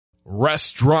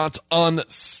Restaurant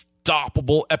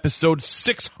Unstoppable, episode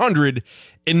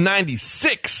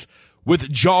 696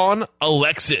 with Jon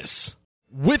Alexis.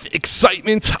 With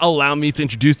excitement, allow me to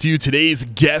introduce to you today's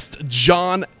guest,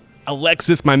 Jon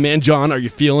Alexis. My man, Jon, are you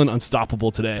feeling unstoppable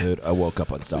today? Dude, I woke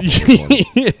up unstoppable this morning.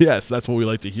 Yes, that's what we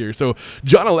like to hear. So,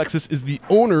 Jon Alexis is the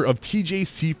owner of TJ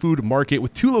Seafood Market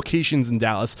with 2 locations in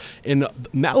Dallas, and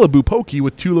Malibu Poke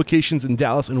with 2 locations in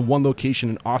Dallas and 1 location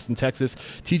in Austin, Texas.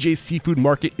 TJ Seafood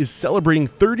Market is celebrating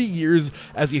 30 years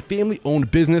as a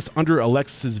family-owned business under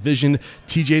Alexis's vision.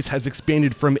 TJ's has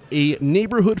expanded from a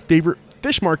neighborhood favorite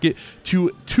fish market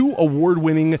to 2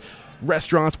 award-winning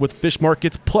restaurants with fish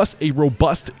markets, plus a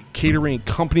robust catering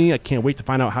company. I can't wait to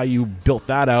find out how you built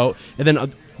that out. And then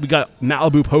we got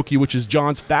Malibu Poke, which is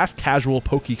Jon's fast casual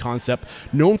poke concept,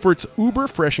 known for its uber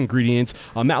fresh ingredients.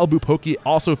 Malibu Poke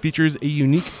also features a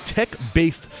unique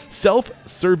tech-based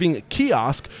self-serving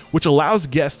kiosk, which allows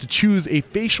guests to choose a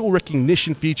facial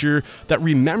recognition feature that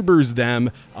remembers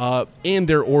them and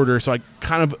their order. So I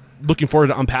kind of looking forward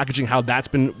to unpackaging how that's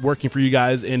been working for you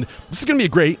guys, and this is going to be a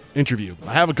great interview.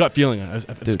 I have a gut feeling it's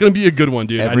going to be a good one,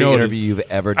 dude. Every interview you've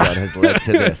ever done has led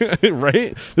to this,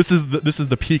 right? This is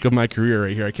the peak of my career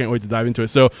right here. I can't wait to dive into it.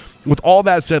 So, with all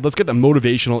that said, let's get the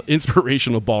motivational,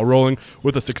 inspirational ball rolling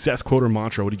with a success quote or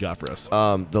mantra. What do you got for us?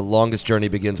 The longest journey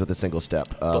begins with a single step.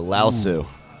 Lao Tzu.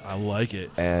 I like it.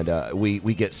 And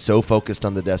we get so focused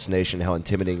on the destination, how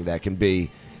intimidating that can be.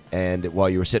 And while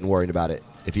you were sitting worrying about it,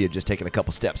 if you had just taken a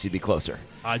couple steps, you'd be closer.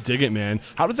 I dig it, man.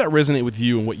 How does that resonate with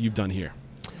you and what you've done here?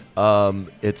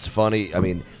 It's funny. I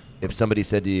mean, if somebody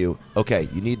said to you, okay,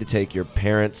 you need to take your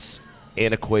parents'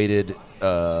 antiquated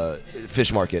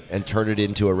fish market and turn it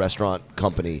into a restaurant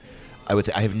company, I would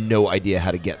say I have no idea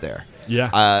how to get there. Yeah.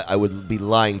 I would be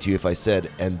lying to you if I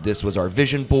said, and this was our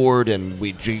vision board, and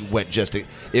we went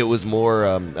it was more,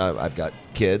 I've got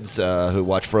kids who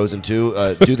watch Frozen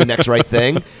 2, do the next right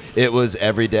thing. It was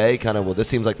every day kind of, well, this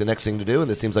seems like the next thing to do, and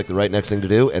this seems like the right next thing to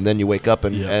do, and then you wake up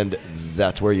and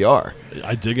that's where you are.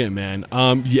 I dig it, man.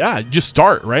 Yeah, just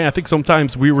start, right? I think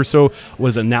sometimes we were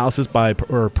paralysis by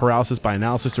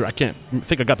analysis, or I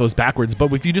think I got those backwards,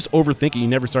 but if you just overthink it, you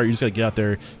never start. You just got to get out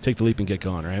there, take the leap, and get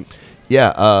going, right?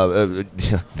 Yeah,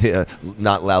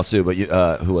 not Lao Tzu, but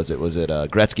who was it? Was it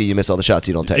Gretzky? You miss all the shots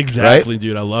you don't take. Exactly, right?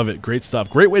 Dude. I love it. Great stuff.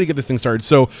 Great way to get this thing started.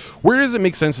 So where does it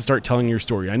make sense to start telling your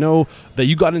story? I know that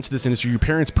you got into this industry. Your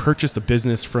parents purchased a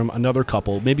business from another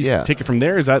couple. Maybe take it from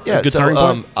there. Is that a good starting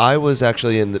point? I was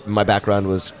actually my background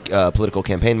was political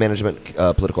campaign management,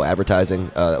 political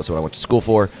advertising. That was what I went to school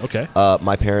for. Okay.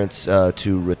 My parents,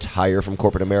 to retire from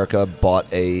corporate America,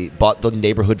 bought the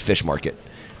neighborhood fish market.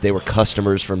 They were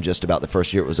customers from just about the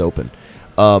first year it was open.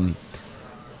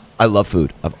 I love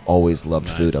food. I've always loved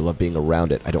food. I love being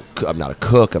around it. I'm not a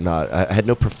cook. I had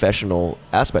no professional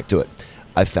aspect to it.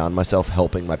 I found myself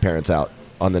helping my parents out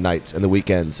on the nights and the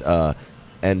weekends.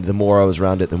 And the more I was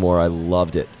around it, the more I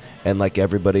loved it. And like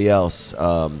everybody else,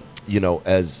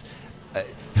 as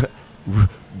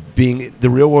being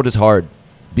the real world is hard.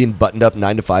 Being buttoned up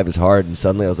 9 to 5 is hard, and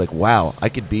suddenly I was like, wow, I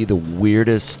could be the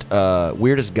weirdest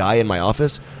guy in my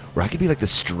office, or I could be like the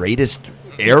straightest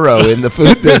arrow in the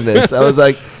food business. I was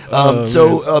like,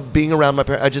 being around my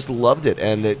parents, I just loved it,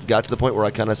 and it got to the point where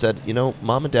I kind of said,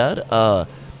 Mom and Dad, I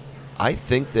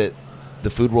think that the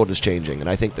food world is changing, and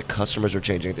I think the customers are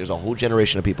changing. There's a whole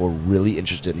generation of people really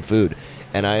interested in food,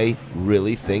 and I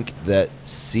really think that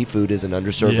seafood is an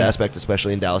underserved aspect,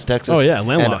 especially in Dallas, Texas. Oh, yeah,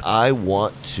 landlocked. And I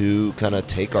want to kind of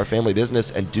take our family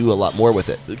business and do a lot more with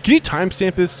it. Can you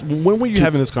timestamp this? When were you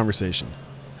having this conversation?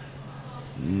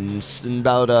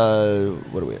 About,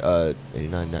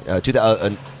 89,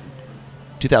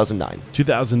 2009.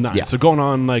 2009. Yeah. So going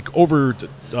on like over...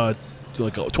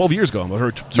 12 years ago,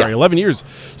 11 years.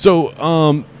 So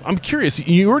I'm curious,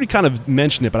 you already kind of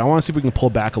mentioned it, but I want to see if we can pull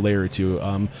back a layer or two.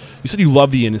 You said you love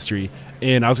the industry,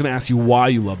 and I was going to ask you why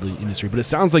you love the industry, but it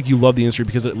sounds like you love the industry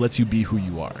because it lets you be who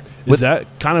you are. Is that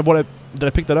kind of did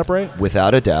I pick that up right?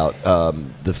 Without a doubt.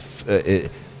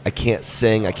 I can't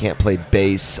sing, I can't play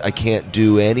bass, I can't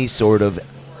do any sort of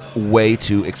way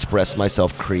to express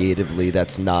myself creatively.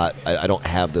 That's not, I don't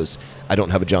have those, I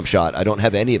don't have a jump shot, I don't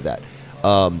have any of that.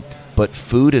 But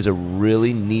food is a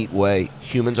really neat way.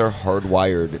 Humans are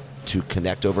hardwired to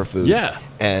connect over food. Yeah.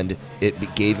 And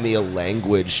it gave me a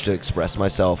language to express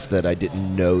myself that I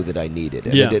didn't know that I needed.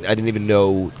 And yeah. I didn't even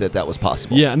know that was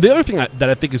possible. Yeah, and the other thing that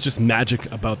I think is just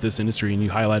magic about this industry, and you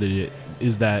highlighted it,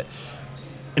 is that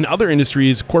in other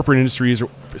industries, corporate industries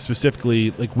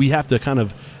specifically, like we have to kind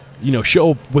of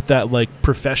show up with that like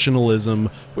professionalism,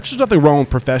 which is nothing wrong with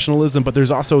professionalism, but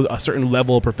there's also a certain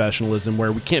level of professionalism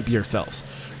where we can't be ourselves,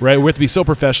 right? We have to be so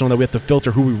professional that we have to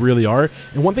filter who we really are.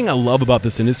 And one thing I love about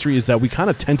this industry is that we kind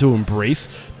of tend to embrace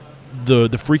the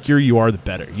freakier you are, the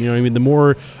better. You know what I mean? The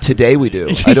more today we do.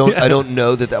 I don't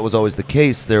know that was always the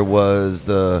case. There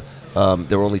were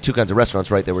only two kinds of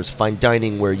restaurants, right? There was fine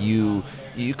dining where you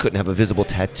couldn't have a visible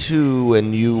tattoo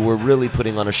and you were really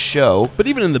putting on a show. But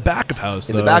even in the back of house,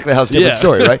 the back of the house, different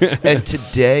story, right? And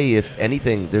today, if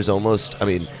anything, there's almost,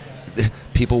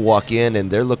 people walk in and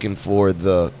they're looking for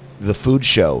the food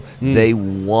show. They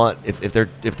want, if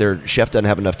their chef doesn't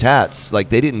have enough tats, like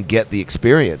they didn't get the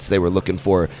experience they were looking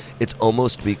for. It's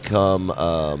almost become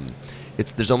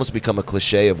there's almost become a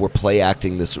cliche of we're play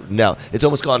acting this now. It's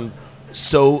almost gone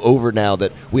so over now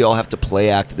that we all have to play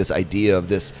act this idea of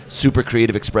this super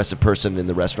creative, expressive person in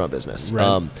the restaurant business.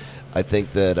 Right. I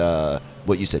think that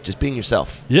what you said, just being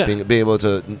yourself, being able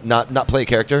to not play a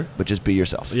character, but just be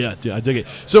yourself. Yeah, I dig it.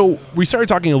 So we started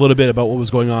talking a little bit about what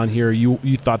was going on here.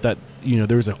 You thought that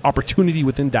there was an opportunity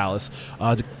within Dallas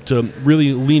to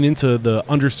really lean into the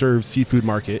underserved seafood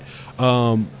market.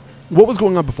 What was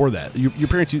going on before that? Your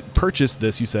parents purchased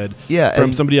this, you said,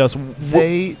 from somebody else.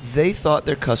 They thought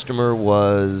their customer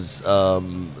was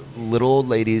little old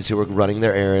ladies who were running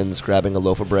their errands, grabbing a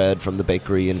loaf of bread from the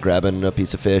bakery and grabbing a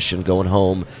piece of fish and going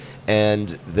home. And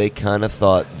they kind of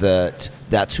thought that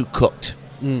that's who cooked.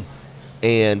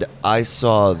 And I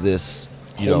saw this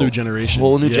whole new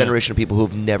generation of people who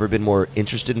have never been more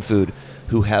interested in food,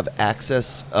 who have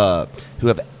access,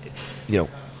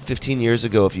 15 years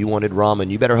ago, if you wanted ramen,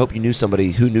 you better hope you knew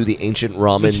somebody who knew the ancient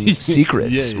ramen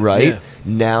secrets, right? Yeah.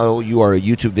 Now you are a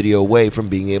YouTube video away from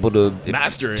being able to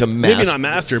master it. Maybe not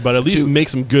master, but at least make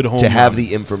some good home to have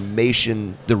the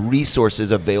information, the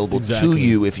resources available to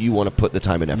you if you want to put the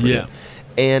time and effort in.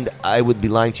 And I would be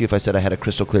lying to you if I said I had a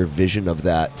crystal clear vision of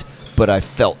that, but I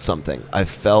felt something. I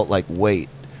felt like, wait,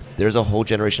 there's a whole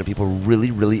generation of people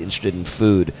really, really interested in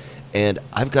food. And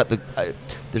I've got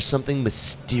there's something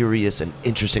mysterious and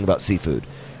interesting about seafood.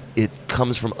 It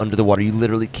comes from under the water. You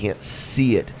literally can't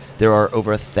see it. There are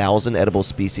over 1,000 edible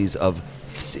species of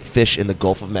fish in the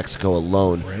Gulf of Mexico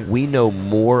alone. Right. We know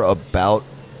more about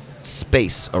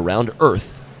space around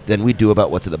Earth than we do about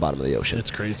what's at the bottom of the ocean.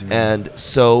 It's crazy, man. And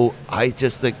so I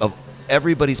just think of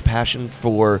everybody's passion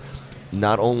for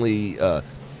not only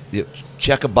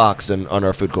check a box on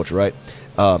our food culture, right?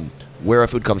 Where our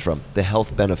food comes from, the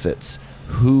health benefits,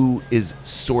 who is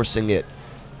sourcing it.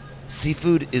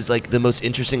 Seafood is like the most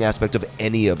interesting aspect of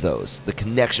any of those. The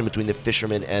connection between the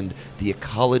fishermen and the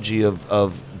ecology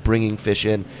of bringing fish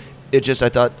in. I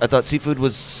thought seafood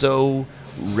was so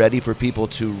ready for people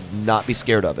to not be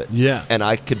scared of it. Yeah. And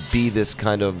I could be this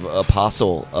kind of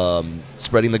apostle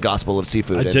spreading the gospel of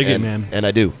seafood. I dig it, man. And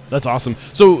I do. That's awesome.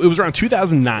 So it was around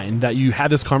 2009 that you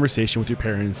had this conversation with your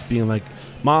parents being like,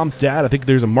 Mom, Dad, I think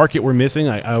there's a market we're missing.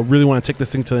 I really want to take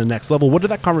this thing to the next level. What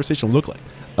did that conversation look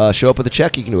like? Show up with a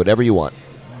check. You can do whatever you want.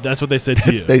 That's what they said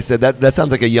to you. They said that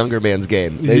sounds like a younger man's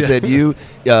game. They said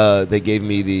they gave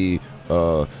me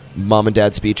the mom and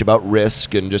dad speech about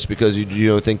risk, and just because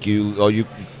you think you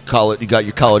got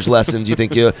your college lessons, you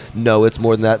think no, it's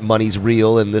more than that. Money's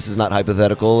real, and this is not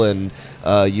hypothetical, and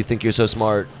you think you're so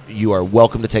smart, you are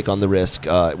welcome to take on the risk.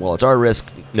 Well, it's our risk.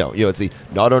 No, it's the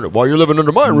not under while you're living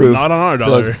under my roof. Not on our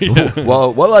dollar. So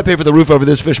well, while I pay for the roof over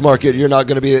this fish market, you're not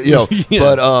going to be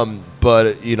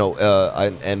But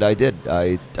I did.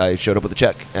 I showed up with a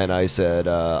check, and I said,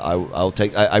 I'll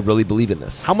take. I really believe in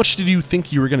this. How much did you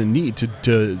think you were going to need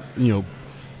to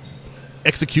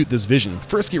execute this vision?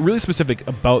 First, get really specific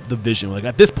about the vision. Like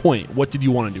at this point, what did you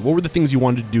want to do? What were the things you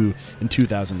wanted to do in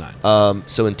 2009?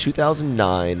 So in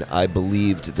 2009, I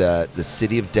believed that the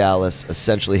city of Dallas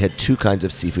essentially had two kinds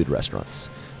of seafood restaurants.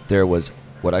 There was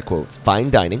what I quote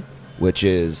fine dining, which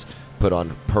is put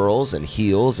on pearls and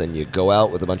heels, and you go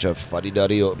out with a bunch of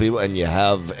fuddy-duddy people, and you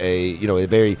have a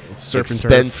very surf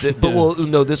expensive. And turf. But well,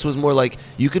 no, this was more like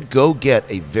you could go get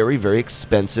a very, very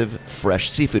expensive fresh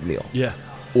seafood meal. Yeah.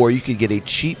 Or you could get a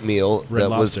cheap meal Red that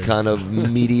Lobster. was kind of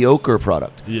mediocre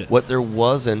product. Yeah. What there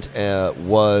wasn't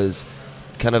was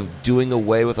kind of doing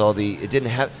away with all the. You didn't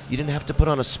have to put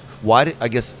on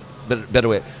better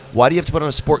way. Why do you have to put on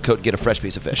a sport coat and get a fresh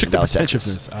piece of fish? Took the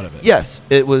pretentiousness out of it. Yes,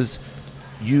 it was.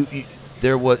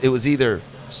 It was either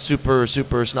super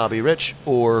snobby rich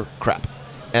or crap.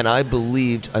 And I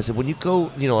said, when you go,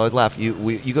 I was laughing.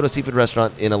 You go to a seafood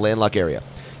restaurant in a landlocked area.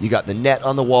 you got the net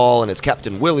on the wall, and it's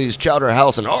Captain Willie's Chowder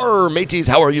House, and "Arr, mateys,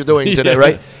 how are you doing today?"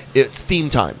 Right? It's theme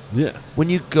time. Yeah. When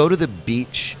you go to the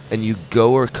beach and you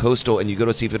go or coastal and you go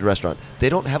to a seafood restaurant, they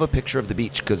don't have a picture of the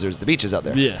beach because there's the beaches out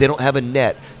there. Yeah. They don't have a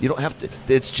net. You don't have to.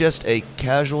 It's just a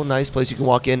casual, nice place you can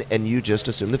walk in and you just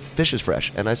assume the fish is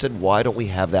fresh. And I said, why don't we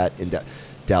have that in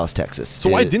Dallas, Texas? So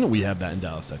why didn't we have that in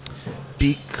Dallas, Texas?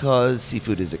 Because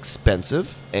seafood is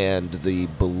expensive, and the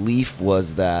belief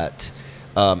was that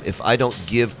if I don't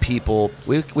give people,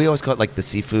 we always call it like the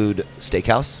seafood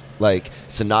steakhouse, like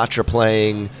Sinatra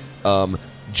playing,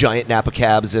 giant Napa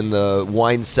cabs in the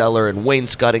wine cellar and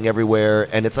wainscoting everywhere,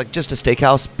 and it's like just a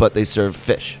steakhouse, but they serve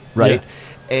fish, right?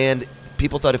 Yeah. And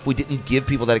people thought if we didn't give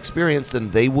people that experience, then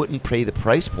they wouldn't pay the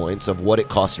price points of what it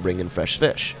costs to bring in fresh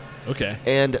fish. Okay.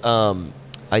 And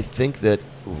I think that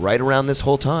right around this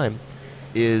whole time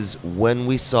is when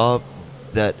we saw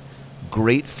that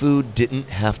great food didn't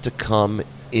have to come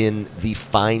in the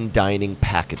fine dining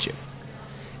packaging.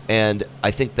 And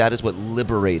I think that is what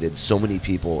liberated so many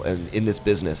people and in this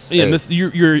business. Yeah, and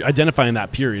you're identifying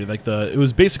that period. Like it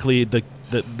was basically the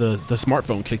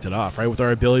smartphone kicked it off, right? With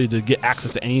our ability to get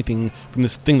access to anything from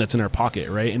this thing that's in our pocket,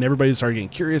 right? And everybody started getting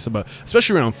curious about,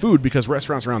 especially around food, because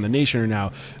restaurants around the nation are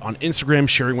now on Instagram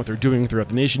sharing what they're doing throughout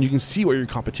the nation. You can see what your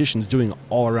competition is doing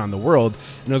all around the world.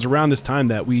 And it was around this time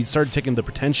that we started taking the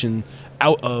pretension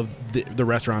out of the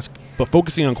restaurants, but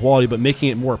focusing on quality, but making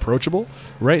it more approachable,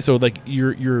 right? So like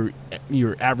your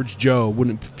average Joe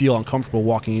wouldn't feel uncomfortable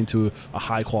walking into a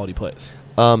high quality place.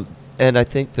 And I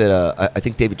think that I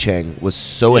think David Chang was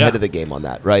so ahead of the game on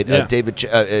that, right? Yeah.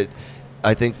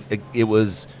 I think it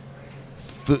was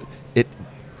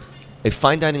a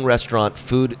fine dining restaurant.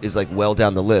 Food is like well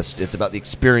down the list. It's about the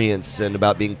experience and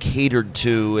about being catered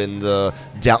to in the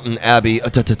Downton Abbey,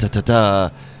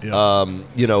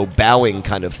 bowing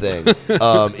kind of thing.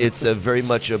 It's a very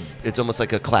much it's almost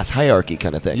like a class hierarchy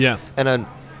kind of thing. Yeah. And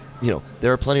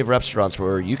there are plenty of restaurants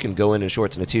where you can go in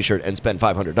shorts and a T-shirt and spend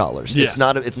 $500. Yeah. It's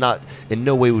not. In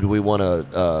no way would we want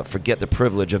to forget the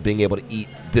privilege of being able to eat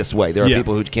this way. There are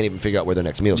people who can't even figure out where their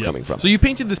next meal is coming from. So you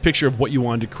painted this picture of what you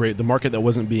wanted to create, the market that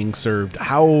wasn't being served.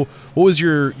 What was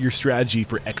your strategy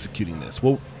for executing this?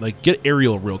 Well, like get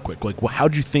aerial real quick. Like, how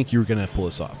did you think you were going to pull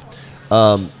this off?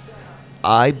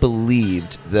 I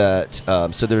believed that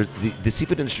the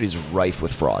seafood industry is rife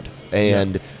with fraud,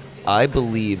 and I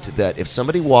believed that if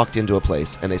somebody walked into a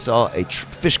place and they saw a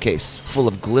fish case full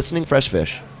of glistening fresh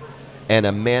fish and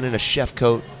a man in a chef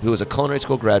coat who was a culinary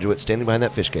school graduate standing behind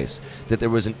that fish case, that there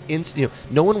was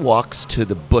no one walks to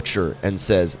the butcher and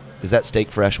says, "Is that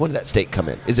steak fresh? When did that steak come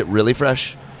in? Is it really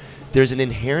fresh?" There's an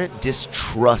inherent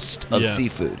distrust of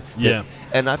seafood. Yeah.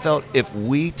 And I felt if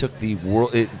we took the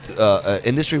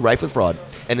industry rife with fraud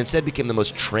and instead became the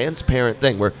most transparent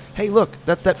thing where, hey, look,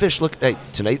 that's that fish. Look, hey,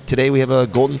 today we have a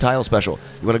golden tile special.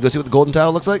 You want to go see what the golden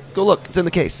tile looks like? Go look. It's in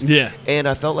the case. Yeah. And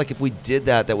I felt like if we did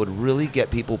that, that would really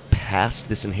get people past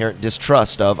this inherent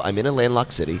distrust of I'm in a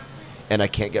landlocked city and I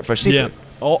can't get fresh seafood. Yeah.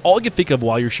 All I can think of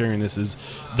while you're sharing this is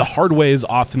the hard way is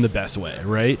often the best way,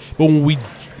 right? But when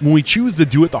we choose to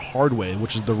do it the hard way,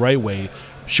 which is the right way,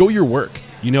 show your work.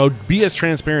 Be as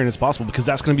transparent as possible because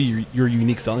that's going to be your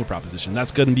unique selling proposition.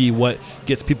 That's going to be what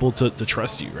gets people to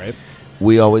trust you, right?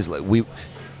 I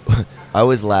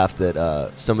always laugh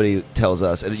that somebody tells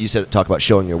us, and you talk about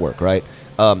showing your work, right?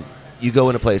 You go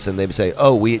in a place and they say,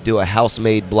 "Oh, we do a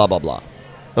house-made blah blah blah."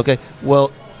 Okay,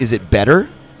 well, is it better?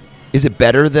 Is it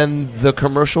better than the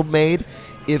commercial made?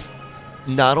 If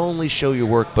not only show your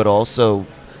work, but also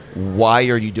why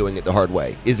are you doing it the hard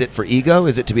way? Is it for ego?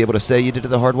 Is it to be able to say you did it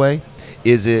the hard way?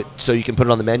 Is it so you can put it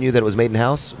on the menu that it was made in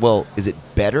house? Well, is it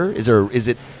better?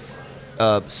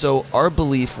 So our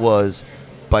belief was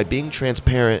by being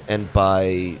transparent and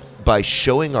by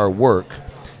showing our work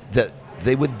that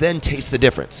they would then taste the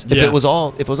difference. If it was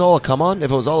all a come on,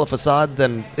 if it was all a facade,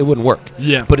 then it wouldn't work.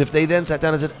 Yeah. But if they then sat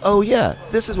down and said, "Oh yeah,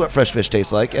 this is what fresh fish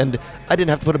tastes like," and I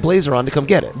didn't have to put a blazer on to come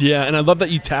get it. Yeah, and I love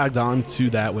that you tagged on to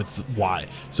that with why.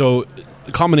 So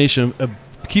a combination of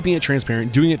keeping it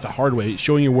transparent, doing it the hard way,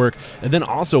 showing your work, and then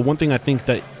also one thing I think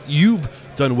that you've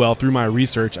done well through my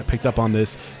research, I picked up on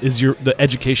this, is the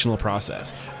educational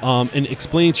process, and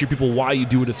explaining to your people why you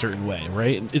do it a certain way,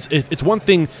 right? It's one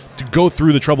thing to go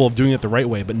through the trouble of doing it the right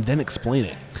way, but then explain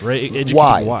it, right? Educate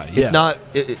why? Why? If not,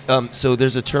 so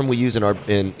there's a term we use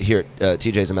in here at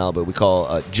TJ's in Malibu. We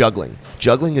call juggling.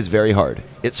 Juggling is very hard.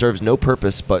 It serves no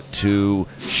purpose but to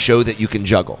show that you can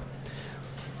juggle.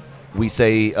 We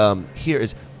say here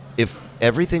is if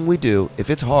everything we do, if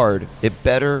it's hard, it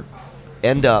better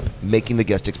end up making the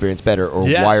guest experience better, or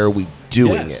why are we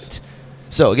doing it?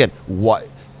 So again,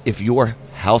 if your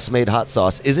house-made hot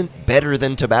sauce isn't better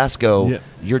than Tabasco. Yeah.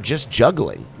 You're just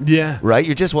juggling. Yeah. Right?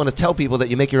 You just want to tell people that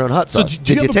you make your own hot So sauce.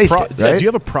 Did you taste it? Yeah, Right? do you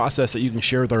have a process that you can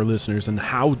share with our listeners and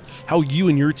how you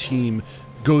and your team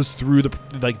goes through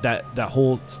that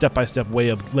whole step-by-step way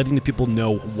of letting the people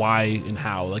know why and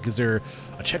how? Like, is there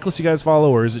a checklist you guys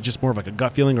follow, or is it just more of like a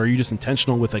gut feeling, or are you just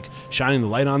intentional with like shining the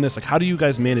light on this? Like, how do you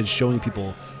guys manage showing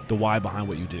people the why behind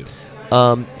what you do?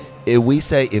 We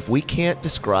say if we can't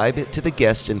describe it to the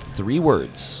guest in 3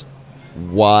 words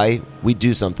why we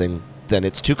do something, then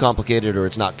it's too complicated or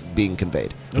it's not being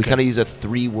conveyed. Okay. We kind of use a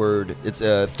 3-word. It's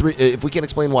a 3. If we can't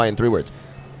explain why in 3 words,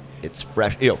 it's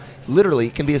fresh. Literally,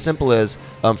 it can be as simple as,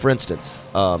 for instance,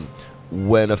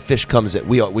 when a fish comes in,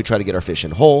 we try to get our fish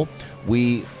in whole.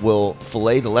 We will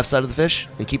fillet the left side of the fish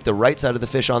and keep the right side of the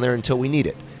fish on there until we need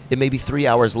it. It may be 3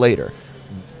 hours later.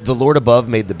 The Lord above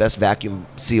made the best vacuum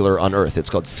sealer on earth.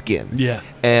 It's called skin. Yeah.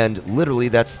 And literally,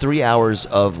 that's 3 hours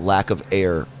of lack of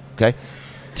air. Okay.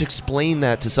 To explain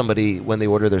that to somebody when they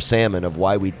order their salmon of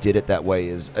why we did it that way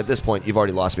is, at this point, you've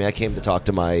already lost me. I came to talk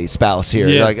to my spouse here.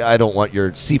 Yeah. Like, I don't want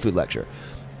your seafood lecture.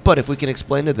 But if we can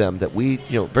explain to them that we,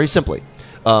 very simply,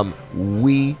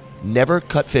 we never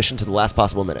cut fish into the last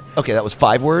possible minute. Okay, that was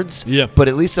 5 words. Yeah. But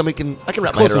at least I can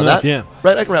wrap my head around enough, that. yeah.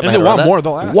 Right, I can wrap And my head they around want that. more,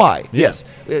 they'll ask. Why? Yeah. Yes.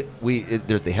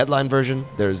 There's the headline version,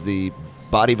 there's the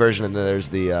body version, and then there's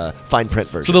the fine print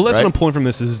version. So the lesson right? I'm pulling from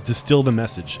this is distill the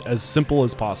message as simple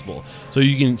as possible, so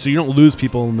you don't lose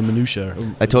people in the minutia.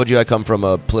 I told you I come from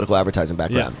a political advertising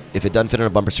background. Yeah. If it doesn't fit in a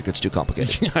bumper sticker, it's too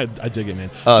complicated. I dig it, man.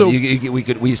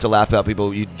 We used to laugh about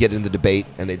people. You'd get in the debate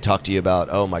and they'd talk to you about,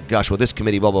 oh my gosh, well this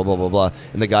committee, blah blah blah blah blah,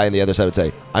 and the guy on the other side would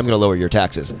say, I'm going to lower your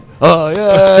taxes. Oh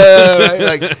yeah,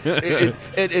 right?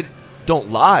 Like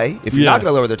don't lie if you're not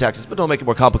going to lower their taxes, but don't make it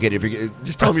more complicated. If you're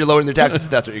just tell them you're lowering their taxes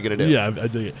if that's what you're going to do. Yeah, I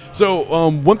dig it. So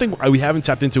one thing we haven't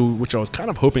tapped into, which I was kind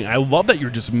of hoping, I love that you're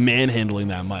just manhandling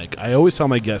that mic. I always tell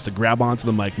my guests to grab onto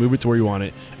the mic, move it to where you want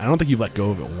it. I don't think you've let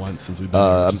go of it once since we've been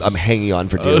here. I'm hanging on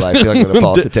for dear life. I feel like I'm going to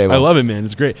fall off the table. I love it, man.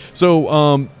 It's great.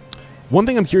 So one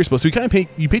thing I'm curious about, so you kind of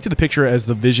painted the picture as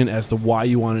the vision, as the why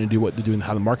you wanted to do what they're doing,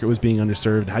 how the market was being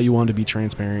underserved, and how you wanted to be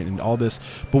transparent and all this.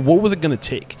 But what was it going to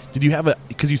take? Did you have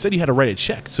because you said you had to write a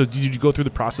check. So did you go through the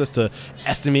process to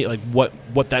estimate like what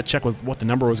that check was, what the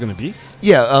number was going to be?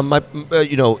 Yeah,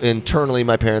 internally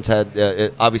my parents had,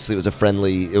 obviously it was a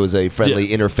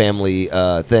friendly inter-family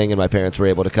thing, and my parents were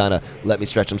able to kind of let me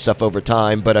stretch some stuff over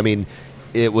time. But I mean,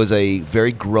 it was a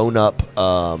very grown-up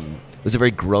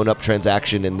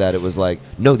transaction in that it was like,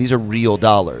 no, these are real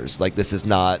dollars. Like, this is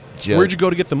not just... Where'd you go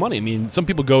to get the money? I mean, some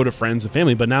people go to friends and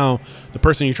family, but now the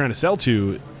person you're trying to sell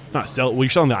to, you're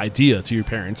selling the idea to your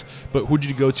parents, but who'd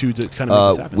you go to kind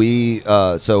of make this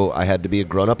happen? So I had to be a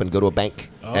grown-up and go to a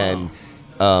bank. Oh. And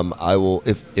I will,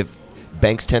 if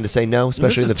banks tend to say no,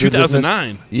 especially in the food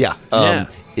 2009. business. Yeah.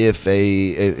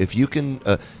 If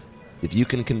you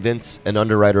can convince an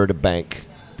underwriter at a bank,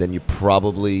 then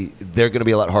they're going to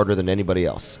be a lot harder than anybody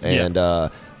else. And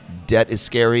debt is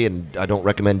scary, and I don't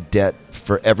recommend debt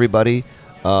for everybody.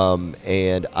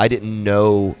 And I didn't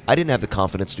have the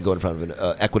confidence to go in front of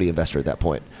an equity investor at that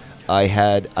point.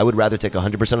 I would rather take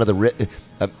 100% of the risk,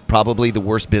 probably the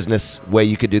worst business way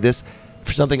you could do this.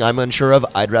 For something I'm unsure of,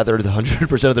 I'd rather the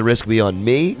 100% of the risk be on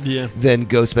me than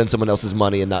go spend someone else's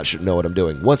money and not know what I'm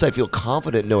doing. Once I feel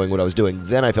confident knowing what I was doing,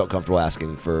 then I felt comfortable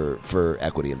asking for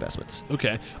equity investments.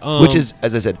 Okay. Which is,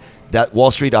 as I said, that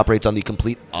Wall Street operates on the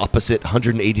complete opposite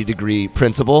 180-degree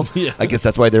principle. Yeah. I guess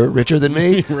that's why they're richer than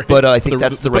me. Right. But I think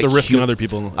that's the right... the risk in other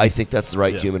people. I think that's the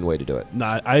right human way to do it.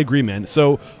 Nah, I agree, man.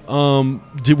 So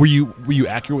were you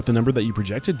accurate with the number that you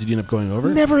projected? Did you end up going over?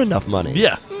 Never enough money.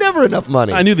 Yeah. Never enough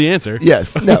money. I knew the answer.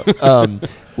 Yes. No.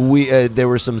 There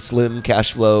were some slim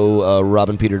cash flow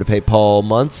robbing Peter to pay Paul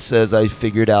months as I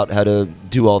figured out how to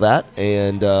do all that,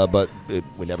 and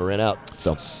we never ran out.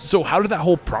 So how did that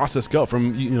whole process go?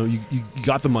 From you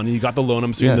got the money, you got the loan.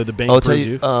 I'm assuming that the bank approved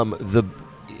you.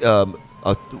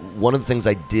 One of the things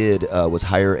I did was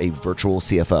hire a virtual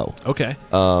CFO. Okay.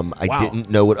 I didn't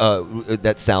know what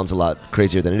that sounds a lot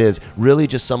crazier than it is. Really,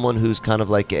 just someone who's kind of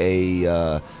like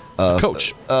a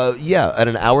coach. At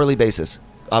an hourly basis.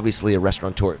 Obviously a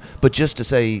restaurateur, but just to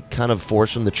say, kind of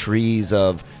force from the trees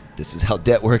of, this is how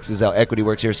debt works, this is how equity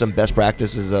works. Here's some best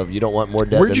practices of, you don't want more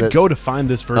debt. Where'd you go to find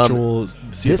this virtual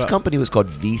CFO? This company was called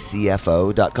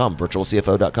VCFO.com,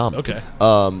 virtualcfo.com. Okay.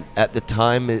 At the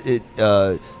time,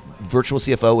 virtual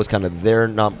CFO was kind of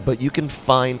but you can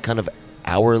find kind of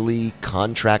hourly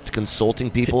contract consulting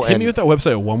people. Hit me with that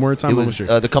website one more time. It was,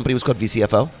 the company was called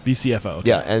VCFO. VCFO. Okay.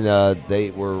 Yeah, and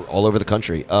they were all over the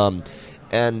country.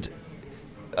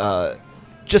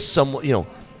 Just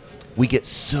we get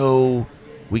so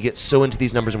we get so into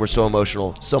these numbers and we're so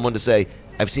emotional. Someone to say,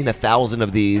 I've seen 1,000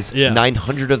 of these,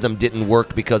 900 of them didn't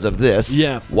work because of this.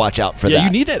 Yeah. Watch out for that. Yeah, you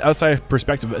need that outside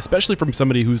perspective, especially from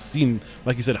somebody who's seen,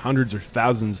 like you said, hundreds or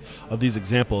thousands of these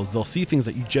examples. They'll see things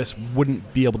that you just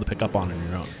wouldn't be able to pick up on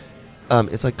your own.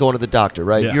 It's like going to the doctor,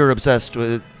 right? Yeah. You're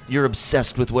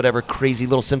obsessed with whatever crazy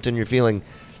little symptom you're feeling.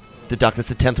 That's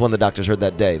the 10th one the doctors heard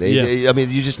that day. I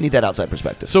mean, you just need that outside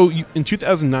perspective. So in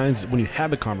 2009, when you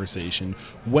had the conversation,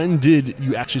 when did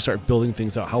you actually start building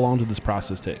things out? How long did this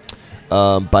process take?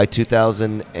 By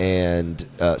 2000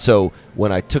 so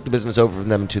when I took the business over from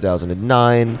them in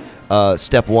 2009,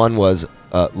 step one was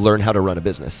learn how to run a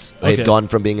business. I had gone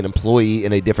from being an employee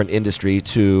in a different industry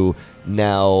to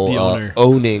now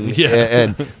owning,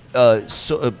 and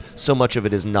so much of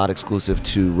it is not exclusive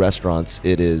to restaurants.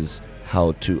 It is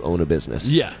how to own a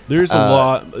business. Yeah, there's a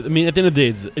lot. I mean, at the end of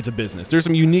the day, it's a business. There's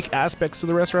some unique aspects to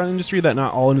the restaurant industry that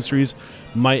not all industries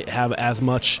might have as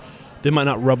much. They might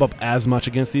not rub up as much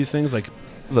against these things. Like,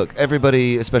 look,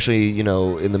 everybody, especially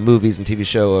in the movies and TV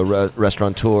show, a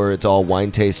restaurateur, it's all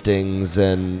wine tastings,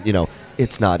 and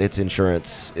it's not. It's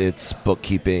insurance, it's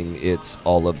bookkeeping, it's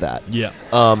all of that. Yeah.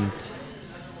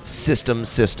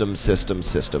 Systems.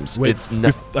 Wait, It's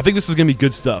not. I think this is gonna be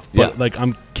good stuff, but like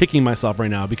I'm kicking myself right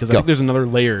now because I think there's another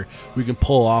layer we can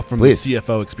pull off from the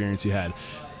CFO experience you had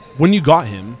when you got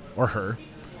him or her.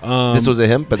 This was a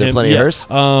him, but there are plenty of hers.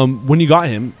 When you got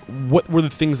him, what were the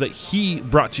things that he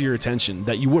brought to your attention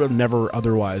that you would have never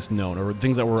otherwise known, or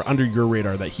things that were under your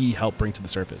radar that he helped bring to the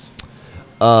surface?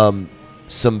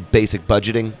 Some basic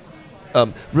budgeting,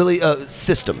 really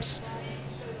systems.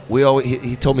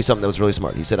 He told me something that was really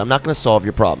smart. He said, I'm not going to solve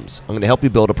your problems. I'm going to help you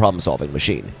build a problem-solving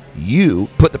machine. You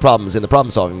put the problems in the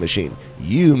problem-solving machine.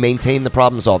 You maintain the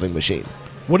problem-solving machine.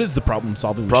 What is the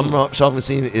problem-solving machine? Problem-solving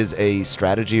machine is a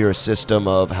strategy or a system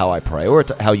of how you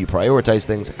prioritize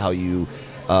things, how you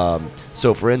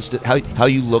so for instance, how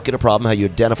you look at a problem, how you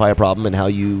identify a problem, and how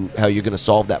you're going to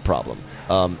solve that problem.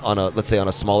 Let's say on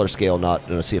a smaller scale, not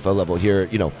on a CFO level. Here,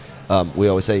 we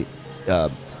always say,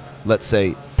 let's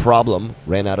say problem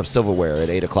ran out of silverware at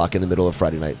 8 o'clock in the middle of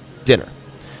Friday night dinner.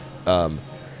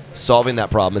 Solving that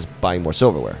problem is buying more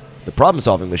silverware. The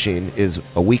problem-solving machine is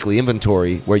a weekly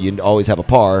inventory where you always have a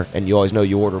par and you always know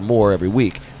you order more every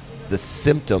week. The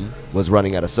symptom was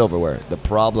running out of silverware. The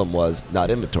problem was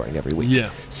not inventorying every week. Yeah.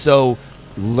 So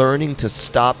learning to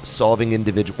stop solving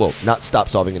not stop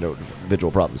solving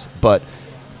individual problems, but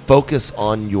focus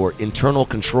on your internal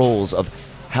controls of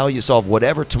how you solve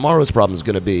whatever tomorrow's problem is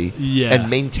going to be, and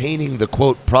maintaining the,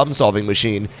 quote, problem-solving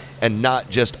machine and not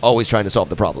just always trying to solve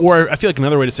the problems. Or I feel like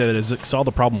another way to say that is solve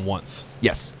the problem once.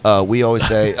 Yes. We always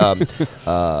say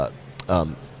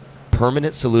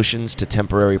permanent solutions to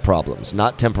temporary problems,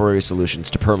 not temporary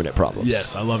solutions to permanent problems.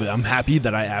 Yes, I love it. I'm happy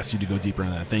that I asked you to go deeper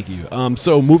on that. Thank you.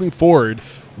 So moving forward,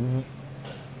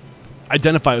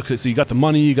 identify, okay, so you got the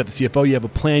money, you got the CFO, you have a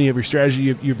plan, you have your strategy,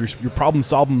 you have your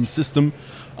problem-solving system.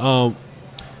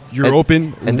 You're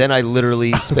open. And then I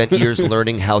literally spent years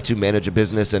learning how to manage a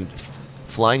business and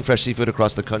flying fresh seafood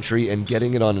across the country and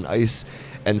getting it on an ice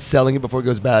and selling it before it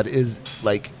goes bad is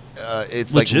like,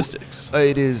 it's logistics.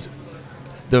 It is.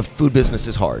 The food business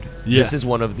is hard. Yeah. This is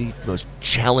one of the most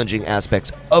challenging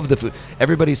aspects of the food.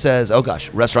 Everybody says, oh gosh,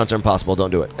 restaurants are impossible,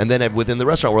 don't do it. And then within the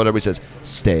restaurant world, everybody says,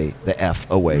 stay the F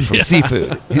away from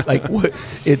seafood. Like, what?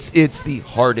 It's the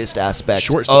hardest aspect.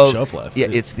 Short shelf life. Yeah,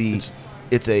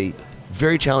 it's a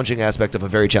very challenging aspect of a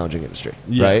very challenging industry,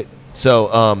 right?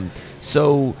 So,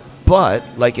 but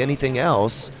like anything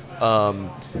else,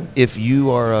 if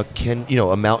you are a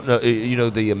mountain,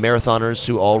 the marathoners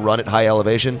who all run at high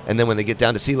elevation, and then when they get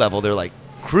down to sea level, they're like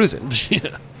cruising.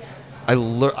 Yeah.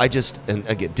 I just, and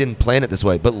again, didn't plan it this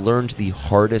way, but learned the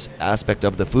hardest aspect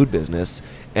of the food business,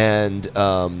 and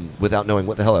without knowing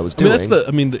what the hell I was doing.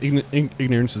 The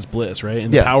ignorance is bliss, right?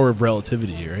 And the power of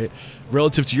relativity, right?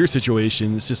 Relative to your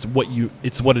situation, it's just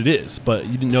it's what it is. But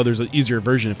you didn't know there's an easier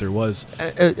version if there was.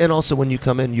 And also, when you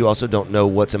come in, you also don't know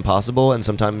what's impossible, and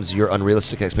sometimes your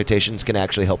unrealistic expectations can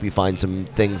actually help you find some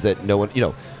things that no one,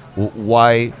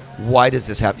 why does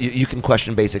this happen? You can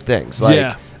question basic things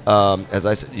like. As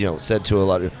I said to a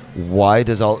lot of, why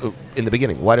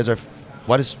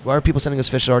are people sending us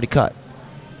fish already cut?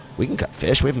 We can cut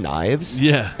fish. We have knives.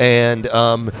 Yeah. And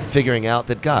figuring out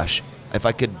that, gosh, if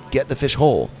I could get the fish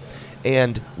whole,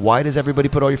 and why does everybody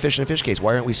put all your fish in a fish case?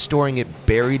 Why aren't we storing it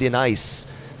buried in ice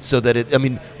so that it? I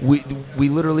mean, we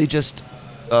literally just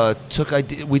took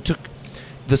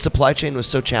the supply chain was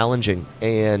so challenging,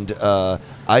 and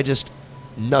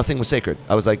nothing was sacred.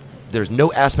 I was like, there's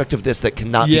no aspect of this that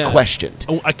cannot be questioned.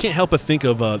 Oh, I can't help but think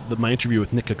of my interview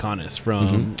with Nick Kokonis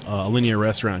from a Linear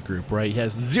Restaurant Group, right? He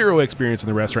has zero experience in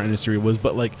the restaurant industry,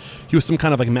 but like he was some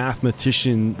kind of like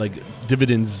mathematician, like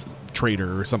dividends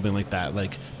trader or something like that,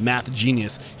 like math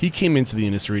genius. He came into the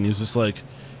industry and he was just like,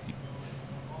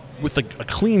 with like a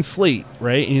clean slate,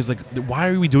 right? And he's like, why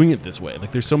are we doing it this way?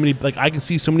 Like there's so many, like I can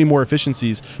see so many more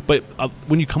efficiencies, but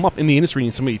when you come up in the industry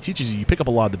and somebody teaches you, you pick up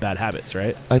a lot of the bad habits,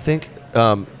 right? I think,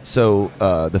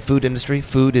 the food industry,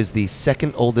 food is the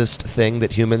second oldest thing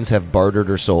that humans have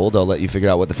bartered or sold. I'll let you figure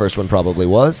out what the first one probably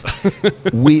was.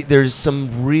 There's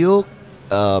some real...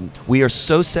 we are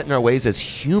so set in our ways as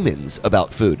humans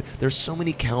about food. There's so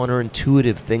many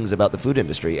counterintuitive things about the food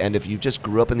industry, and if you just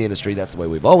grew up in the industry, that's the way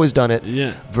we've always done it.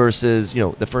 Yeah. Versus,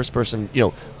 the first person.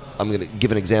 I'm going to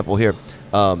give an example here.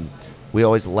 We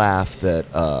always laugh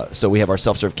that. So we have our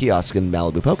self-serve kiosk in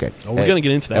Malibu Poke. Oh, we're going to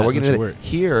get into that. And we're going to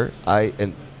here.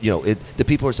 The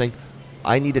people are saying,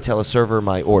 I need to tell a server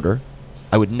my order.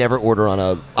 I would never order on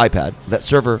an iPad. That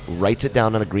server writes it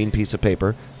down on a green piece of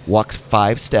paper, walks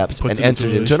 5 steps, and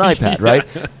enters it into an iPad, right?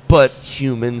 But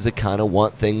humans that kind of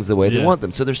want things the way they want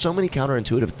them. So there's so many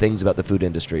counterintuitive things about the food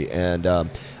industry, and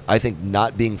I think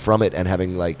not being from it and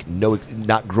having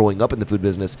not growing up in the food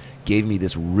business gave me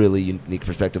this really unique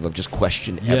perspective of just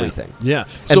question everything. Yeah.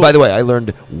 And by the way, I learned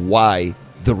why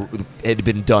it had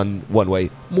been done one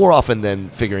way more often than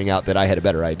figuring out that I had a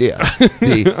better idea.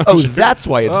 That's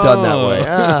why it's done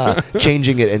that way.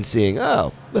 Changing it and seeing,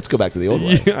 let's go back to the old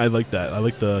way. Yeah, I like that. I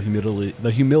like the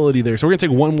humility there. So we're going to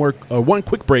take one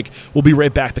quick break. We'll be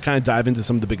right back to kind of dive into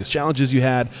some of the biggest challenges you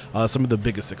had, some of the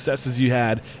biggest successes you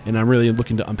had, and I'm really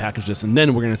looking to unpackage this, and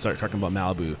then we're going to start talking about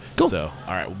Malibu. Cool. So,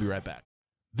 all right, we'll be right back.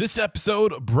 This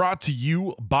episode brought to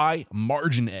you by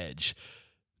MarginEdge.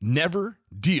 Never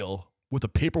deal with a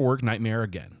paperwork nightmare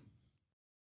again.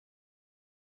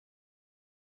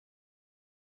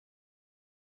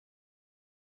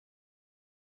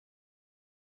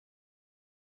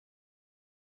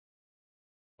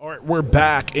 All right, we're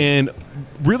back, and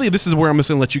really this is where I'm just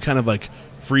going to let you kind of like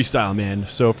freestyle, man.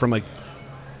 So from like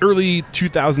early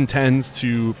 2010s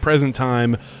to present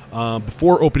time,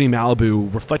 before opening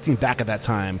Malibu, reflecting back at that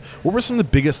time, what were some of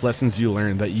the biggest lessons you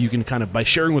learned that you can kind of, by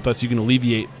sharing with us, you can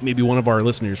alleviate maybe one of our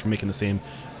listeners from making the same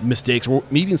mistakes, or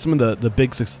maybe some of the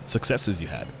big successes you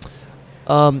had?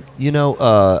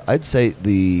 I'd say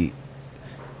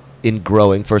in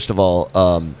growing, first of all,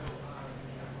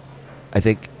 I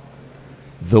think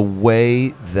the way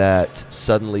that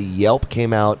suddenly Yelp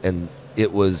came out and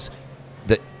it was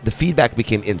the feedback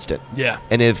became instant. Yeah.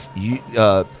 And if you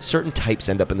certain types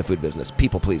end up in the food business,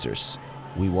 people pleasers.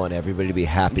 We want everybody to be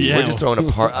happy. Yeah. We're just throwing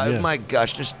a part. Yeah. Oh my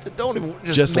gosh, just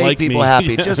Just make like people me.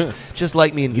 happy. Yeah. Just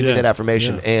like me and give me that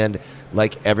affirmation. Yeah. And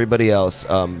like everybody else,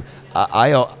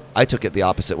 I took it the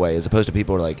opposite way, as opposed to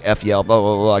people who are like, F Yelp, blah,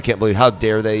 blah, blah, I can't believe, how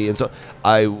dare they? And so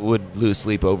I would lose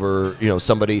sleep over,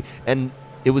 somebody, and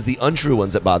it was the untrue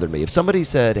ones that bothered me. If somebody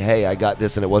said, hey, I got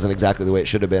this and it wasn't exactly the way it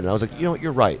should have been, and I was like, you know what,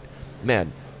 you're right.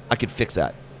 Man, I could fix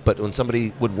that. But when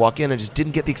somebody would walk in and just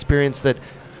didn't get the experience that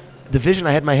the vision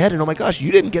I had in my head, and oh my gosh,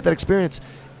 you didn't get that experience,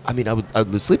 I mean, I would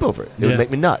lose sleep over it. It would make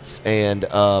me nuts. And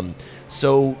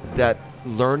so that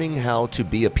learning how to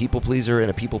be a people pleaser in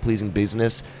a people pleasing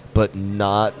business, but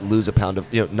not lose a pound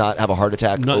of, not have a heart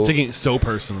attack. Not taking it so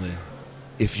personally.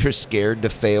 If you're scared to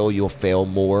fail, you'll fail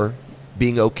more.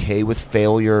 Being okay with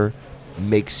failure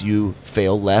makes you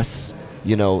fail less.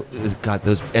 God,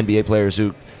 those NBA players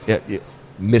who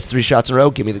miss 3 shots in a row,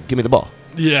 give me the ball.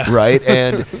 Yeah. Right?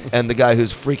 And the guy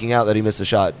who's freaking out that he missed a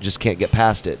shot just can't get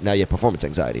past it. Now you have performance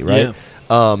anxiety, right?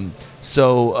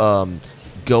 Yeah.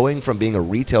 Going from being a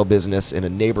retail business in a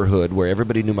neighborhood where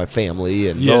everybody knew my family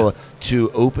and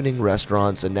to opening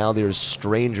restaurants, and now there's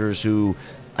strangers who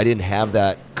I didn't have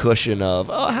that cushion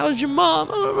of, oh, how's your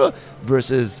mom?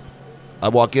 Versus I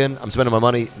walk in, I'm spending my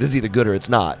money, this is either good or it's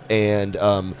not. And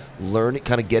learning,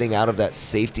 kind of getting out of that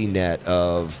safety net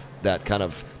of that kind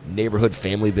of neighborhood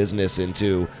family business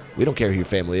into, we don't care who your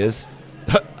family is.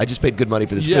 I just paid good money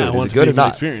for this food. Is it good or not?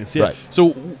 Experience. Yeah. Right.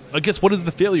 So I guess what is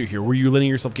the failure here? Were you letting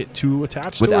yourself get too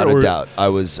attached to it? Without a doubt. I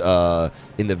was,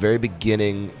 in the very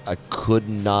beginning, I could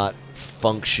not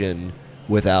function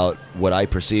without what I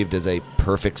perceived as a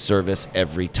perfect service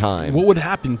every time. What would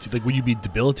happen to, would you be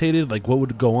debilitated? What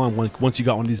would go on once you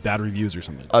got one of these bad reviews or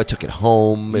something? I took it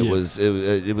home. It was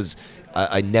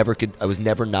I was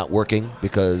never not working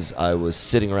because I was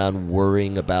sitting around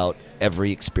worrying about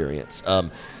every experience.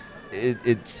 And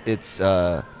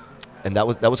that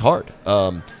was hard.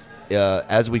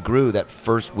 As we grew,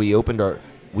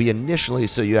 we initially,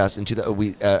 so you asked,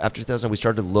 after 2000, we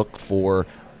started to look for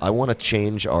I want to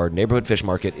change our neighborhood fish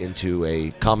market into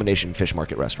a combination fish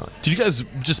market restaurant. Did you guys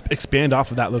just expand off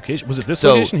of that location? Was it this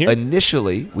So location here?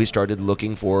 initially, we started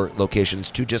looking for locations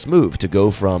to just move, to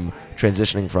go from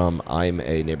transitioning from I'm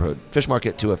a neighborhood fish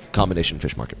market to a combination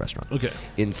fish market restaurant. Okay.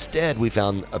 Instead, we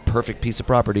found a perfect piece of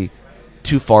property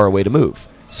too far away to move.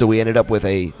 So we ended up with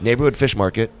a neighborhood fish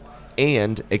market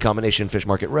and a combination fish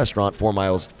market restaurant 4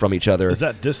 miles from each other. Is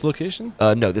that this location?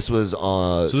 No, this was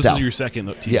So this south. is your second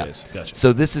TJ's. Yeah. Gotcha.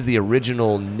 So this is the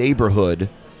original neighborhood,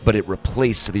 but it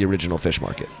replaced the original fish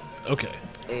market. Okay.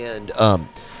 And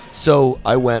so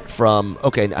I went from,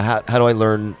 okay, how do I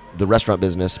learn the restaurant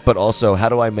business, but also how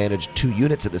do I manage 2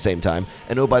 units at the same time?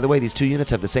 And oh, by the way, these 2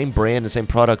 units have the same brand and same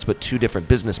products, but 2 different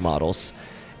business models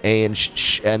and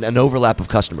an overlap of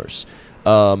customers.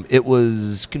 It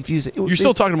was confusing. You're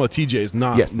still talking about TJ's,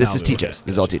 not yes. This is Malibu. TJ's. Okay, This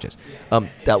is all TJ's.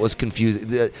 That was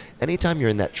confusing. Anytime you're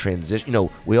in that transition,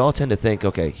 we all tend to think,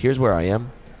 okay, here's where I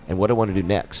am, and what I want to do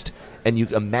next, and you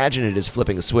imagine it as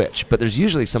flipping a switch. But there's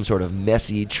usually some sort of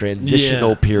messy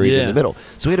transitional period in the middle.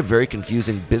 So we had a very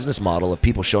confusing business model of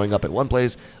people showing up at one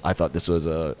place. I thought this was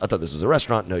a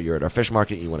restaurant. No, you're at our fish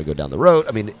market. You want to go down the road.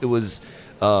 I mean, it was.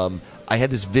 I had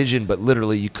this vision, but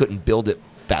literally you couldn't build it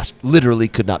fast. Literally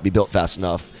could not be built fast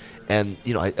enough. And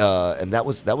and that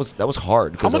was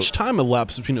hard. How much time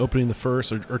elapsed between opening the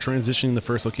first or transitioning the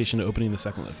first location to opening the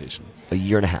second location? A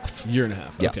year and a half. Year and a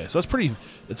half. Yeah. Okay, so that's pretty.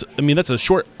 That's a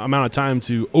short amount of time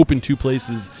to open 2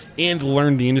 places and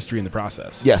learn the industry in the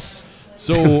process. Yes.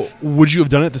 So would you have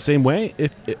done it the same way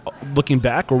if looking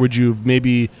back, or would you have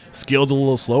maybe scaled a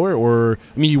little slower? Or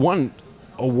you won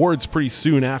awards pretty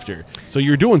soon after, so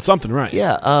you're doing something right.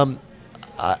 Yeah.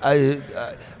 I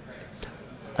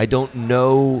don't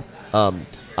know.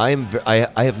 I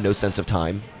have no sense of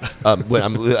time. When I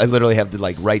literally have to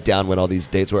write down when all these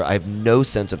dates were. I have no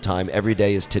sense of time. Every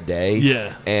day is today.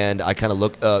 Yeah. And I kind of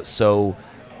look. So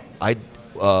I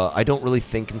don't really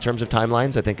think in terms of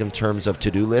timelines. I think in terms of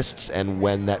to-do lists, and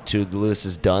when that to-do list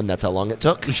is done, that's how long it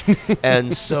took.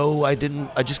 And so I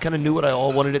just kind of knew what I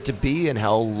all wanted it to be and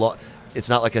how long. It's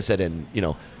not like I said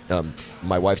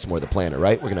my wife's more the planner,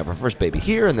 right? We're gonna have our first baby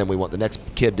here, and then we want the next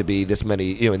kid to be this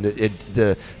many,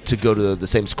 to go to the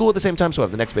same school at the same time. So I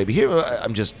have the next baby here.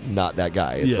 I'm just not that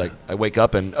guy. It's like I wake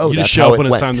up and you that's just show how up when it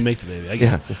it's went. time to make the baby. I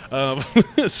get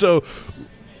it. So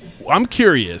I'm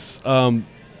curious. I want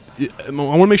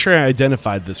to make sure I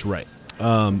identified this right.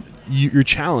 Your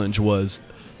challenge was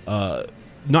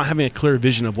not having a clear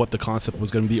vision of what the concept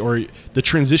was going to be, or the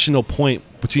transitional point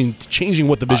between changing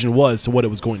what the vision was to what it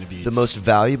was going to be. The most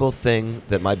valuable thing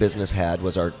that my business had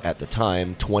was our, at the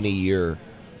time, 20-year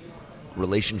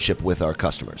relationship with our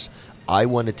customers. I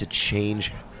wanted to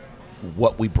change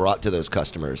what we brought to those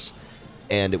customers,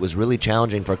 and it was really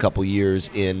challenging for a couple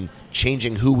years in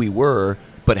changing who we were,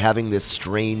 but having this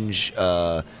strange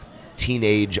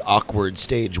teenage awkward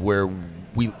stage where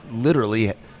we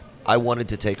literally, I wanted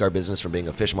to take our business from being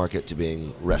a fish market to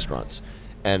being restaurants.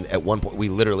 And at one point, we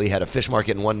literally had a fish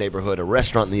market in one neighborhood, a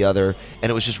restaurant in the other,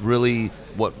 and it was just really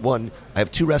I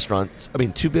have 2 restaurants,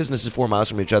 2 businesses 4 miles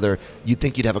from each other. You'd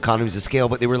think you'd have economies of scale,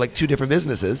 but they were like 2 different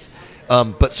businesses,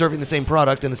 but serving the same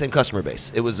product and the same customer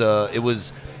base. It was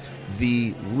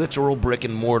the literal brick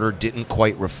and mortar didn't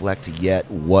quite reflect yet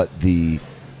what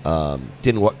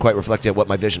what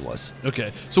my vision was.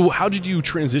 Okay, so how did you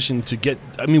transition to get?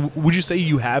 Would you say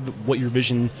you have what your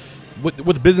vision, what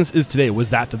the business is today? Was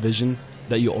that the vision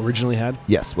that you originally had?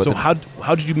 Yes. So how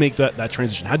did you make that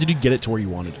transition? How did you get it to where you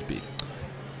wanted it to be?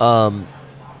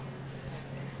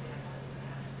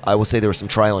 I will say there was some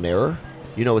trial and error.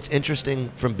 It's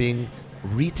interesting from being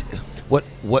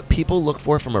what people look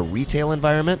for from a retail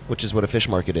environment, which is what a fish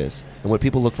market is, and what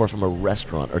people look for from a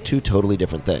restaurant are 2 totally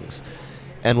different things.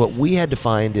 And what we had to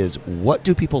find is, what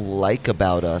do people like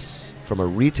about us from a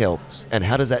retail, and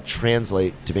how does that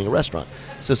translate to being a restaurant?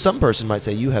 So some person might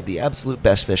say, you have the absolute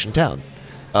best fish in town.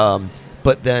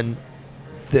 But then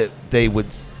they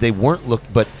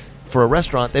weren't but for a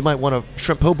restaurant, they might want a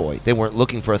shrimp po' boy. They weren't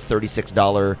looking for a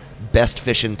 $36 best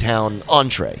fish in town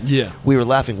entree. Yeah. We were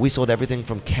laughing. We sold everything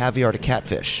from caviar to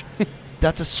catfish.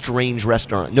 That's a strange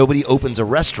restaurant. Nobody opens a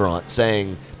restaurant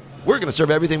saying, we're going to serve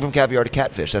everything from caviar to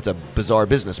catfish. That's a bizarre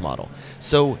business model.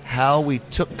 So how we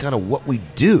took kind of what we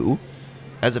do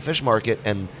as a fish market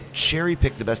and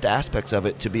cherry-picked the best aspects of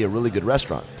it to be a really good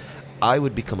restaurant. I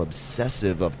would become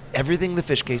obsessive of everything the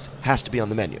fish case has to be on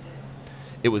the menu.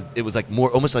 It was like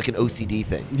almost like an OCD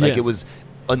thing. Like it was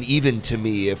uneven to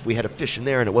me if we had a fish in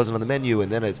there and it wasn't on the menu,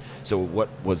 and then so what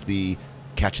was the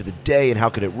catch of the day and how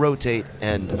could it rotate,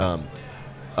 and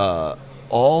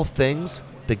all things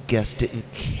the guests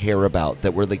didn't care about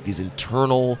that were like these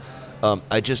internal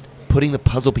putting the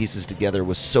puzzle pieces together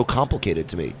was so complicated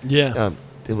to me. Yeah.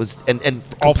 It was and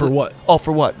all for what? All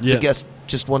for what? Yeah. The guest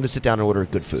just wanted to sit down and order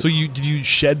good food. So did you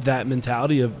shed that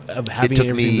mentality of having it took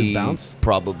everything me to bounce?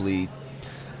 probably.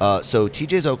 So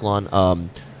TJ's Oaklawn.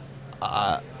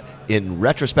 In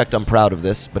retrospect, I'm proud of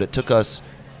this, but it took us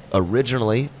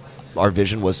originally. Our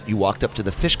vision was you walked up to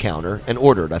the fish counter and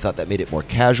ordered. I thought that made it more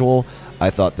casual. I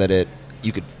thought that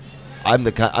you could. I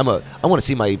want to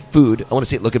see my food. I want to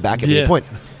see it looking back at me. Point.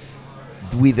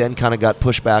 We then kind of got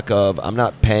pushback of I'm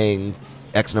not paying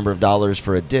X number of dollars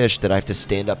for a dish that I have to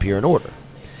stand up here and order.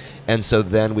 And so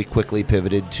then we quickly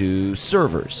pivoted to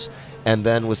servers. And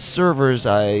then with servers,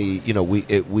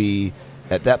 we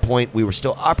at that point we were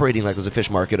still operating like it was a fish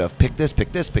market of pick this,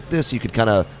 pick this, pick this. You could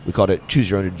we called it choose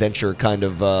your own adventure kind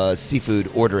of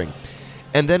seafood ordering.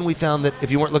 And then we found that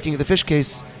if you weren't looking at the fish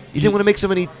case, you didn't want to make so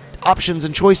many options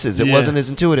and choices. It wasn't as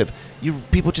intuitive.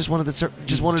 People just wanted do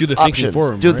the options. Thinking for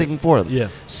them, do the thinking for them. Yeah.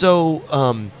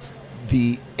 So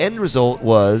the end result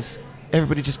was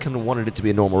everybody just kind of wanted it to be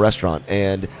a normal restaurant,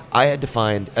 and I had to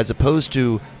find, as opposed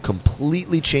to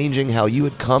completely changing how you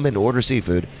would come and order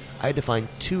seafood, I had to find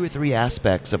 2 or 3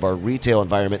 aspects of our retail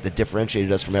environment that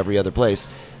differentiated us from every other place.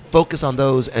 Focus on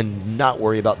those and not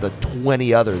worry about the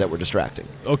 20 other that were distracting.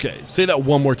 Okay, say that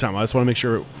one more time. I just want to make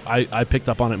sure I picked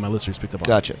up on it, my listeners picked up on it.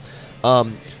 Gotcha.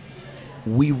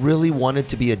 We really wanted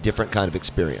to be a different kind of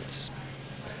experience.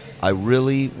 I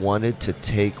really wanted to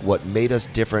take what made us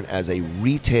different as a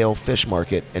retail fish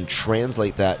market and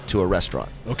translate that to a restaurant.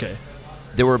 Okay.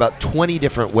 There were about 20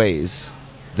 different ways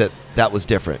that was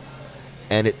different.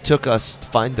 And it took us to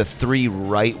find the 3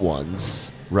 right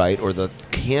ones, right, or the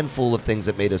handful of things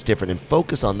that made us different and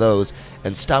focus on those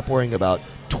and stop worrying about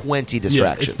 20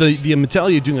 distractions. Yeah, it's the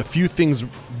mentality of doing a few things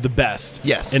the best.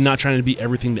 Yes. And not trying to be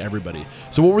everything to everybody.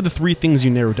 So what were the 3 things you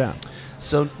narrowed down?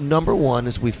 So number 1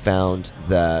 is we found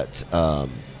that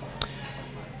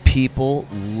people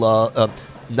love.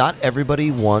 Not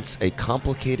everybody wants a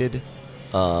complicated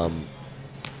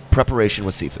preparation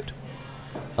with seafood.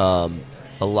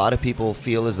 A lot of people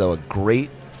feel as though a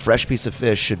great fresh piece of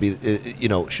fish should be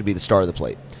the star of the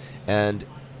plate, and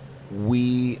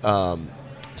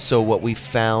so what we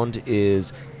found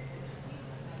is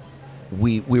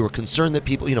we were concerned that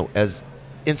people, as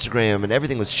Instagram and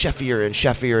everything was chefier and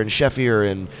chefier and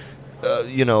chefier and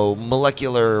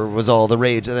molecular was all the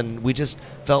rage, and then we just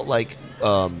felt like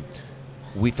one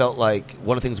of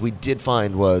the things we did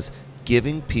find was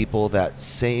giving people that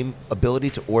same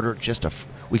ability to order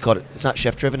we called it, it's not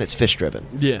chef driven, it's fish driven.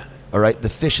 Yeah. All right, the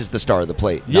fish is the star of the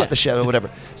plate, not the chef or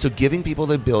whatever. So giving people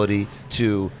the ability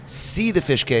to see the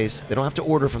fish case, they don't have to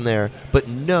order from there, but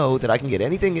know that I can get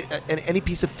any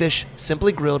piece of fish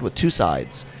simply grilled with 2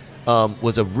 sides,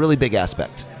 was a really big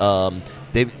aspect.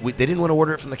 They didn't want to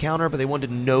order it from the counter, but they wanted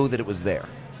to know that it was there.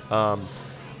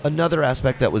 Another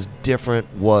aspect that was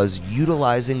different was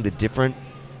utilizing the different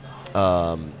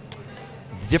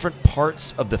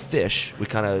parts of the fish. We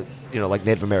kind of, like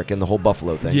Native American, the whole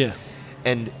buffalo thing. Yeah.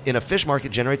 And in a fish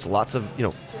market generates lots of,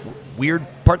 weird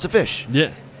parts of fish.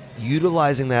 Yeah.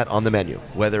 Utilizing that on the menu,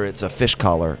 whether it's a fish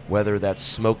collar, whether that's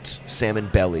smoked salmon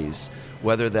bellies,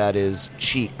 whether that is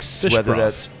cheeks, Fish whether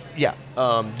broth.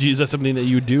 that's Is that something that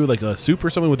you would do, like a soup or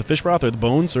something with the fish broth or the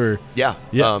bones, or? Yeah.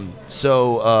 Yeah.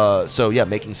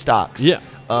 Making stocks. Yeah.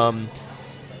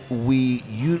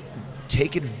 You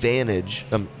take advantage.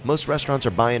 Most restaurants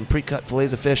are buying pre-cut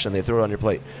fillets of fish and they throw it on your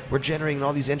plate. We're generating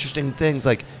all these interesting things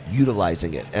like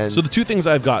utilizing it. And so the 2 things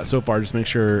I've got so far, just make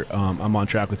sure I'm on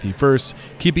track with you. First,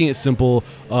 keeping it simple,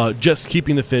 just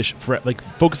keeping the fish,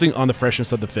 focusing on the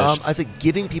freshness of the fish. I say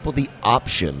giving people the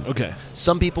option. Okay.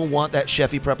 Some people want that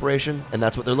chefy preparation, and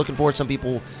that's what they're looking for. Some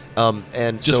people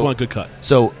just want a good cut.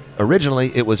 So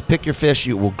originally it was pick your fish,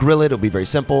 you will grill it, it'll be very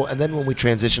simple. And then when we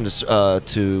transitioned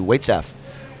to waitstaff,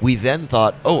 we then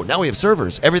thought, now we have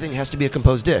servers. Everything has to be a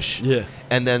composed dish. Yeah.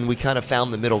 And then we kind of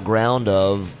found the middle ground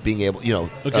of being able,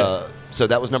 Okay. So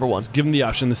that was number 1. Give them the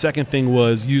option. The second thing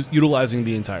was utilizing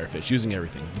the entire fish, using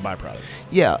everything, the byproduct.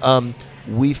 Yeah.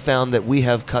 We found that we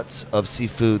have cuts of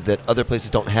seafood that other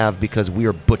places don't have because we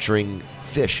are butchering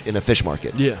fish in a fish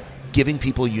market. Yeah. Giving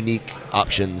people unique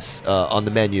options on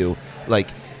the menu. Like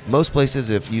most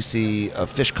places, if you see a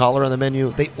fish collar on the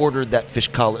menu, they ordered that fish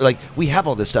collar. Like, we have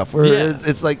all this stuff.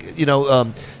 It's like,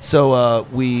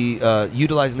 we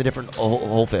utilizing the different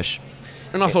whole fish.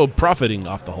 And also profiting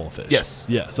off the whole fish. Yes.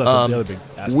 Yeah, so that's the other big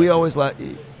aspect. We always like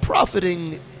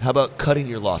profiting. How about cutting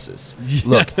your losses?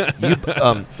 Look,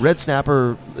 red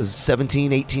snapper is $17,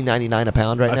 $18.99 a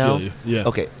pound right now. I feel you. Yeah.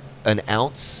 Okay, an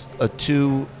ounce,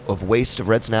 2 of waste of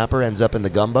red snapper ends up in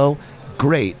the gumbo.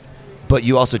 Great. but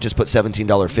you also just put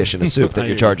 $17 fish in a soup that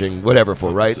you're charging whatever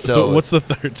for, right? So what's the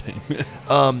third thing?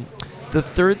 The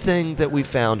third thing that we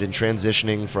found in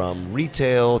transitioning from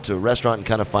retail to restaurant and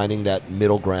kind of finding that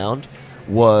middle ground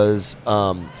was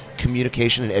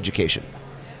communication and education.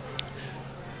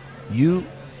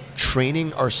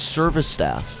 Training our service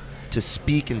staff to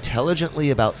speak intelligently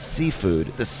about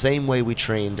seafood the same way we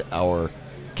trained our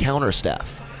counter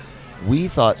staff. We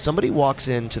thought somebody walks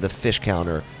into the fish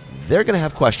counter, they're going to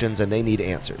have questions and they need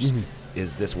answers. Mm-hmm.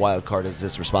 Is this wild caught? Is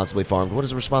this responsibly farmed? What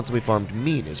does responsibly farmed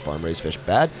mean? Is farm-raised fish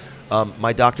bad?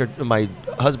 My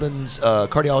husband's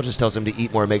cardiologist tells him to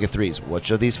eat more omega-3s.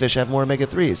 Which of these fish have more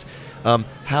omega-3s?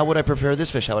 How would I prepare this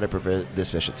fish? How would I prepare this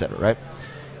fish, et cetera, right?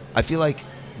 I feel like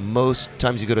most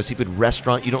times you go to a seafood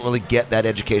restaurant, you don't really get that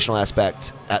educational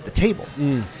aspect at the table.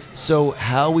 So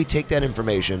how we take that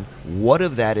information, what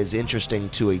of that is interesting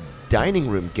to a dining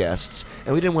room guests,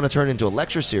 and we didn't want to turn it into a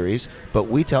lecture series, but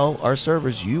we tell our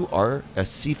servers, you are a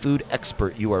seafood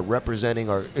expert. You are representing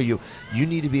you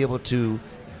need to be able to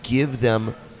give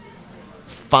them,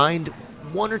 find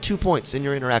 1 or 2 points in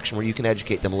your interaction where you can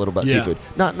educate them a little about seafood.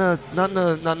 Not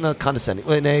in a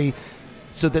condescending,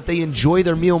 so that they enjoy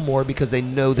their meal more because they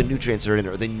know the nutrients that are in it,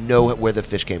 or they know where the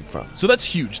fish came from. So that's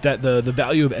huge. That the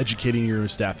value of educating your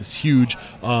staff is huge.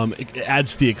 It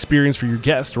adds to the experience for your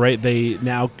guest, right?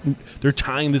 They're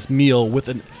tying this meal with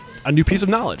a new piece of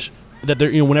knowledge. That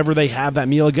they're, whenever they have that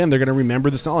meal again, they're going to remember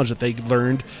this knowledge that they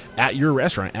learned at your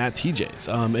restaurant, at TJ's.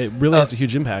 It really has a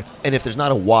huge impact. And if there's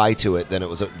not a why to it, then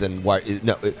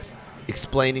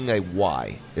explaining a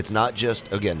why. It's not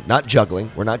just, again, not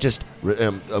juggling. We're not just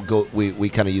we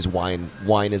kind of use wine.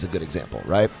 Wine is a good example,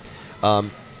 right?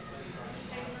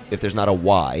 If there's not a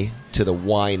why to the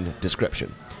wine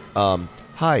description.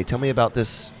 Hi, tell me about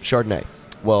this Chardonnay.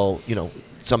 Well,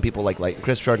 some people like light and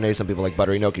crisp Chardonnay. Some people like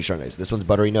buttery gnocchi Chardonnays. This one's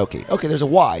buttery gnocchi. Okay, there's a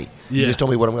why. You just told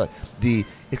me what I'm going to.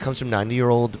 It comes from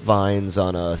 90-year-old vines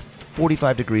on a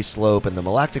 45-degree slope, and the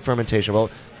malactic fermentation. Well,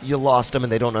 you lost them,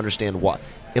 and they don't understand why.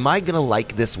 Am I going to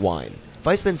like this wine? If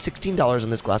I spend $16 on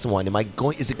this glass of wine,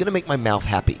 is it going to make my mouth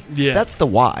happy? Yeah. That's the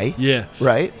why. Yeah.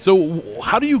 Right? So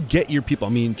how do you get your people?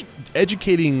 I mean,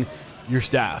 educating your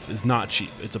staff is not cheap.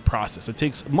 It's a process. It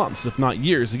takes months, if not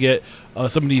years, to get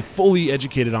somebody fully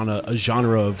educated on a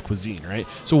genre of cuisine, right?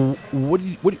 So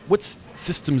what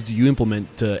systems do you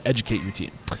implement to educate your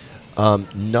team?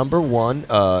 Number one,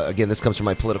 again, this comes from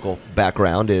my political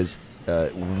background, is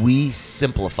we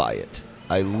simplify it.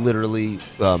 I literally,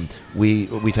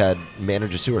 we've had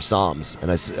managers who are SOMs,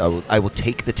 and I will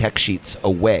take the tech sheets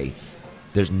away.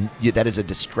 That is a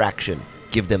distraction.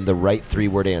 Give them the right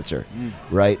 3-word answer,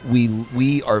 right? We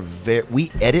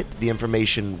edit the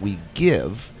information we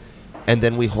give, and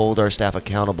then we hold our staff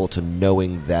accountable to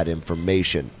knowing that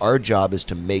information. Our job is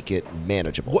to make it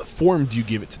manageable. What form do you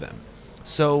give it to them?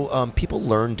 So people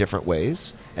learn different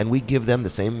ways, and we give them the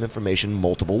same information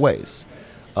multiple ways.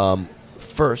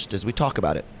 First is we talk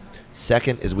about it.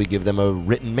 Second is we give them a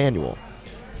written manual.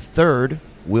 Third,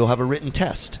 we'll have a written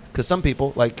test, because some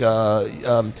people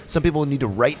need to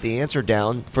write the answer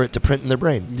down for it to print in their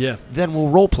brain. Yeah. Then we'll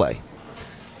role play,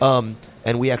 and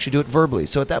we actually do it verbally.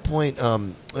 So at that point,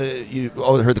 you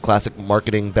heard the classic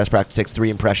marketing best practice takes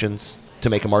 3 impressions to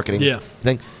make a marketing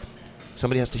thing.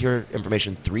 Somebody has to hear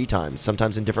information 3 times,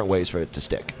 sometimes in different ways, for it to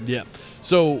stick. Yeah.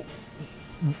 So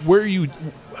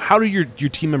how do your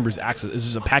team members access? Is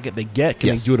this a packet they get? Can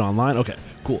they do it online? Okay,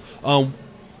 cool.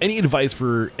 Any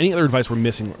other advice we're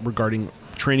missing regarding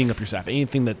training up your staff?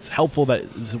 Anything that's helpful that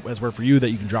has worked for you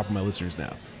that you can drop on my listeners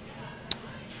now?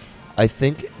 I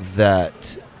think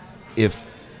that if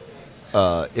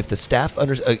the staff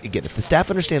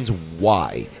understands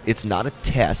why, it's not a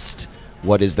test.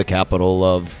 What is the capital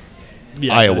of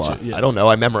Iowa? Gotcha, yeah. I don't know.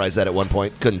 I memorized that at one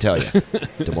point. Couldn't tell you.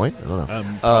 Des Moines? I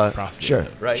don't know. Sure.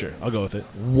 Right. Sure. I'll go with it.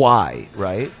 Why?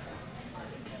 Right.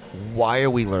 Why are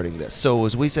we learning this? So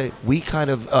as we say, we kind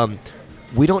of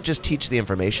we don't just teach the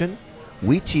information.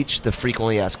 We teach the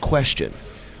frequently asked question.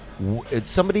 If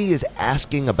somebody is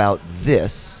asking about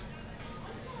this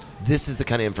is the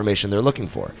kind of information they're looking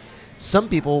for. Some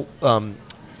people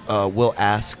will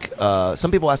ask.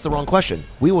 Some people ask the wrong question.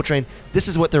 We will train. This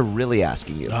is what they're really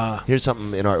asking you. Here's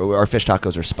something in our fish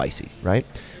tacos are spicy, right?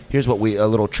 Here's what a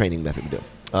little training method we do.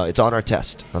 It's on our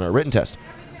test, on our written test.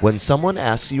 When someone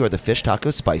asks you, are the fish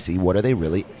tacos spicy, what are they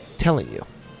really telling you?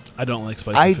 I don't like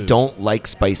spicy food. I don't like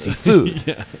spicy food.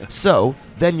 Yeah. So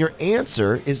then your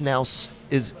answer is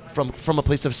from a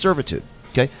place of servitude.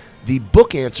 Okay. The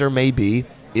book answer may be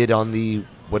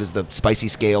what is the spicy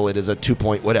scale? It is a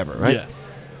 2-point whatever, right? Yeah.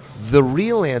 The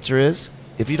real answer is,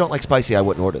 if you don't like spicy, I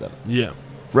wouldn't order them. Yeah.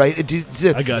 right?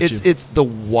 I got you. It's the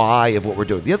why of what we're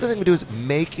doing. The other thing we do is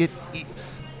make it.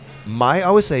 I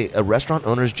always say a restaurant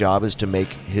owner's job is to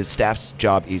make his staff's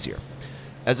job easier,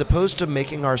 as opposed to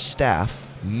making our staff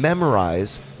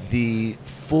memorize the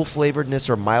full flavoredness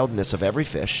or mildness of every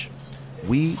fish.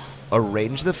 We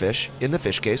arrange the fish in the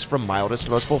fish case from mildest to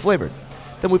most full flavored.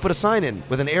 Then we put a sign in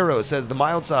with an arrow that says the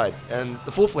mild side and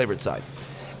the full flavored side.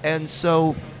 And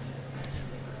so,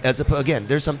 again,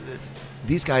 there's some.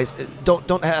 These guys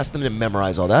don't ask them to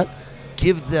memorize all that.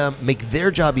 Make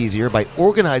their job easier by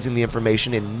organizing the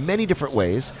information in many different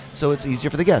ways, so it's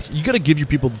easier for the guests. You got to give your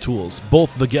people the tools,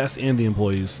 both the guests and the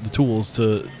employees, the tools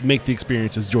to make the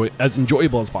experience as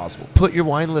enjoyable as possible. Put your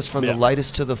wine list from the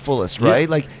lightest to the fullest, right?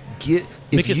 Like,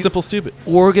 make it simple, stupid.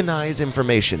 Organize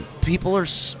information. People are.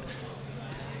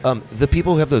 The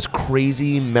people who have those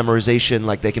crazy memorization,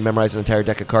 like they can memorize an entire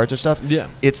deck of cards or stuff. Yeah.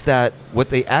 It's that what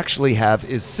they actually have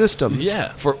is systems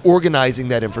for organizing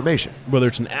that information. Whether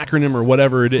it's an acronym or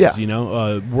whatever it is,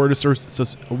 word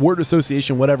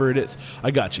association, whatever it is.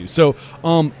 I got you. So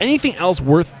anything else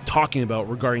worth talking about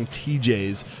regarding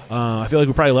TJ's? I feel like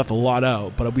we probably left a lot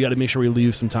out, but we got to make sure we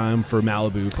leave some time for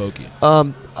Malibu Poke.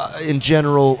 In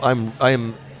general, I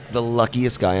am the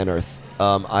luckiest guy on earth.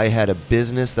 I had a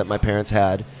business that my parents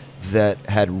had that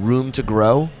had room to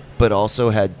grow, but also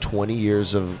had 20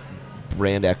 years of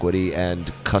brand equity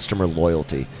and customer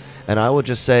loyalty. And I will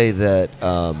just say that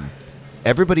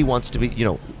everybody wants to be,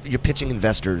 you're pitching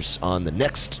investors on the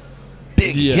next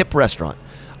big hip restaurant.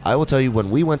 I will tell you,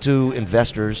 when we went to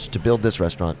investors to build this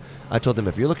restaurant, I told them,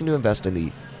 if you're looking to invest in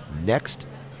the next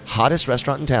hottest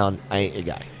restaurant in town, I ain't your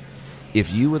guy.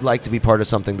 If you would like to be part of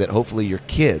something that hopefully your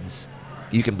kids,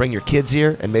 you can bring your kids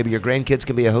here, and maybe your grandkids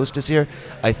can be a hostess here.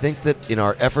 I think that in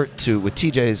our effort with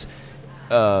TJ's,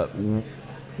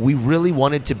 we really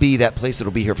wanted to be that place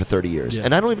that'll be here for 30 years.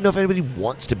 And I don't even know if anybody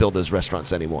wants to build those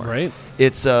restaurants anymore. Right.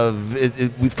 It's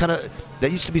we've kind of,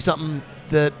 that used to be something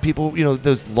that people,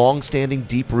 those long-standing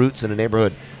deep roots in a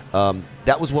neighborhood.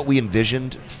 That was what we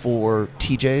envisioned for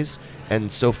TJ's, and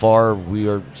so far we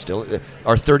are still.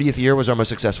 Our 30th year was our most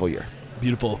successful year.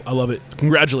 Beautiful. I love it.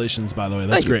 Congratulations, by the way.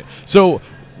 That's great. So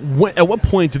at what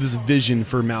point did this vision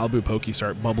for Malibu Poke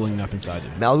start bubbling up inside you?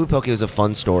 Malibu Poke was a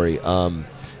fun story.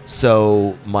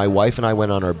 So my wife and I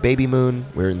went on our baby moon.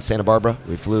 We were in Santa Barbara.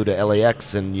 We flew to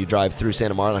LAX, and you drive through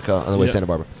Santa Monica on the way to Santa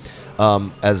Barbara.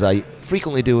 As I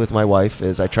frequently do with my wife,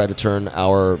 is I try to turn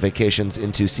our vacations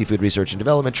into seafood research and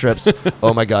development trips.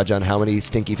 Oh my God, John, how many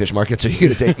stinky fish markets are you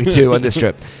going to take me to on this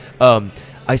trip?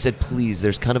 I said, please,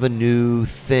 there's kind of a new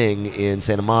thing in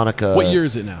Santa Monica. What year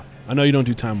is it now? I know you don't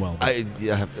do time well.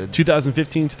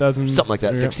 2015, 2000? Something like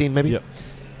that, 16 maybe? Yep.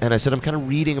 And I said, I'm kind of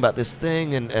reading about this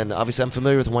thing, and obviously I'm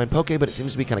familiar with Hawaiian Poke, but it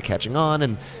seems to be kind of catching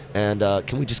on, and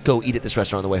can we just go eat at this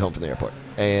restaurant on the way home from the airport?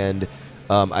 And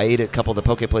I ate at a couple of the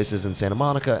poke places in Santa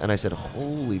Monica, and I said,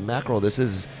 holy mackerel,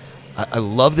 I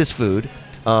love this food.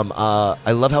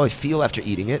 I love how I feel after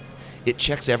eating it. It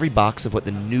checks every box of what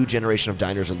the new generation of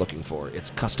diners are looking for. It's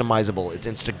customizable. It's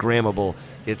Instagrammable.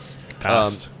 It's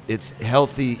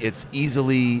healthy. It's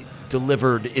easily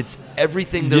delivered. It's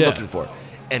everything they're looking for,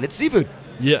 and it's seafood.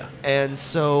 Yeah. And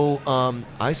so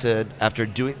I said, after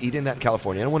eating that in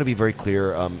California, I want to be very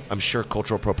clear. I'm sure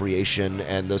cultural appropriation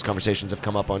and those conversations have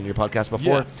come up on your podcast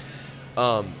before.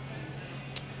 Yeah.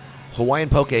 Hawaiian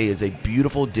Poke is a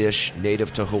beautiful dish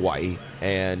native to Hawaii,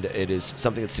 and it is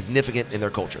something that's significant in their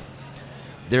culture.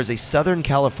 There's a Southern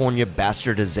California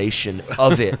bastardization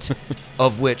of it,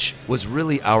 of which was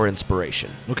really our inspiration.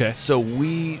 Okay. So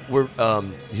we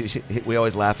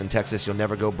always laugh in Texas, you'll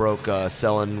never go broke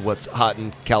selling what's hot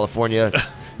in California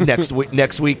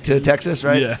next week to Texas,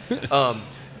 right? Yeah.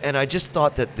 And I just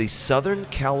thought that the Southern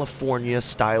California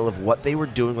style of what they were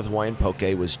doing with Hawaiian Poke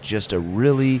was just a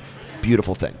really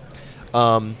beautiful thing.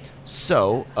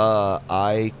 So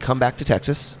I come back to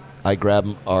Texas. I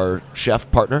grab our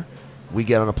chef partner. We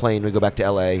get on a plane, we go back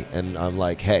to LA, and I'm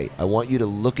like, hey, I want you to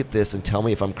look at this and tell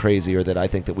me if I'm crazy or that I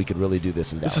think that we could really do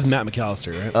this in Dallas. This is Matt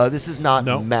McAllister, right? This is not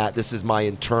Matt. This is my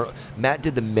internal. Matt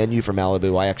did the menu for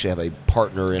Malibu. I actually have a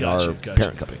partner in our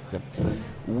parent company. Okay.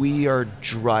 We are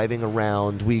driving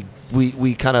around. We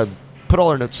kind of put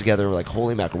all our notes together. We're like,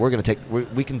 holy mackerel,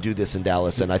 we can do this in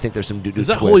Dallas, and I think there's some Is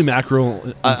that holy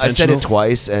mackerel? I said it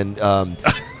twice, and no,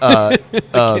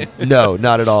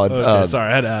 not at all. Okay, sorry,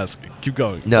 I had to ask. Keep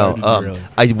going. No,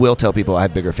 I will tell people I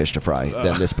have bigger fish to fry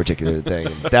than this particular thing.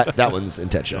 That one's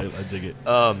intentional. I dig it.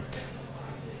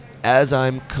 As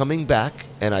I'm coming back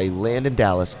and I land in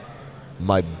Dallas,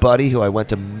 my buddy who I went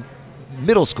to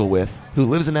middle school with, who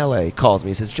lives in LA, calls me.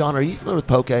 He says, John, are you familiar with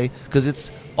Poke? Because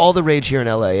it's all the rage here in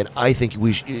LA, and I think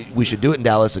we should do it in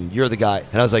Dallas, and you're the guy.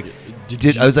 And I was like,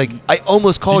 I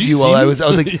almost called you while I was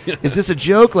like, is this a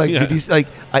joke? Like, did you, like,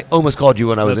 I almost called you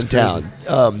when I was in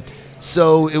town.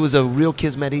 So it was a real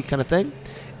kismet-y kind of thing.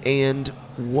 And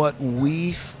what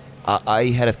I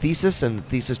had a thesis, and the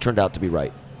thesis turned out to be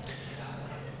right.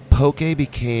 Poke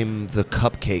became the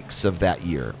cupcakes of that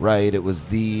year, right? It was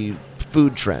the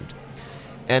food trend.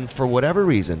 And for whatever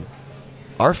reason,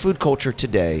 our food culture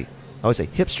today, I would say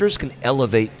hipsters can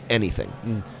elevate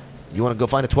anything. You want to go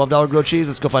find a $12 grilled cheese?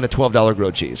 Let's go find a $12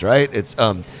 grilled cheese, right? It's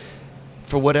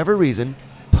for whatever reason,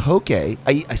 Poke,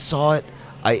 I saw it.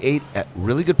 I ate at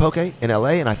really good Poke in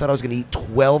LA, and I thought I was going to eat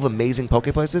 12 amazing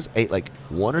Poke places. I ate like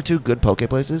 1 or 2 good Poke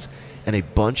places and a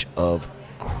bunch of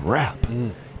crap.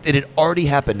 It had already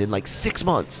happened in like 6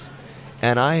 months.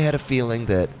 And I had a feeling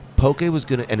that Poke was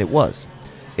going to, and it was,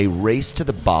 a race to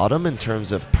the bottom in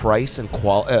terms of price and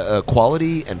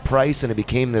quality and price, and it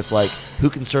became this like, who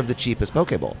can serve the cheapest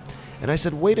Poke bowl? And I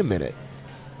said, wait a minute.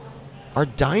 Our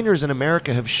diners in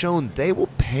America have shown they will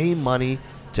pay money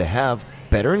to have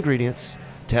better ingredients,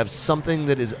 to have something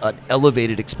that is an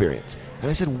elevated experience. And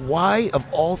I said, why, of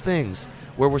all things,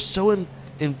 where we're so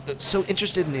so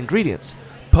interested in ingredients,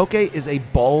 Poke is a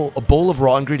bowl of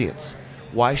raw ingredients.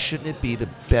 Why shouldn't it be the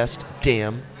best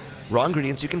damn raw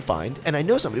ingredients you can find? And I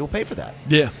know somebody will pay for that.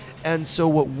 Yeah. And so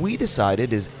what we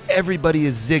decided is everybody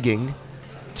is zigging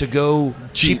to go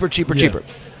cheaper.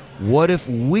 What if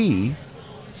we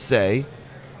say,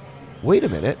 wait a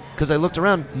minute, because I looked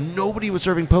around, nobody was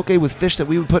serving Poke with fish that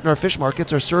we would put in our fish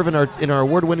markets or serve in our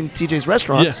award-winning TJ's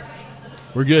restaurants. Yeah.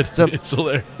 We're good. So, it's still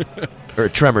there. or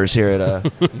Tremors here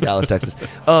at Dallas, Texas.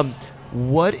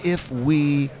 What if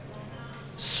we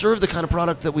serve the kind of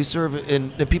product that we serve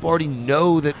and people already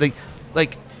know that they,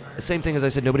 like, the same thing as I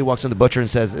said, nobody walks in the butcher and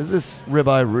says, is this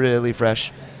ribeye really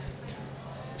fresh?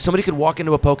 Somebody could walk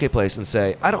into a Poke place and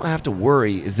say, I don't have to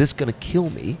worry, is this going to kill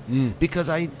me? Because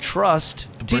I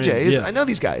trust TJ's. I know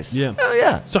these guys. Yeah. Oh,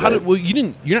 yeah. So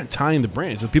you're not tying the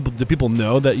brand. So did people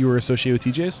know that you were associated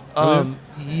with TJ's?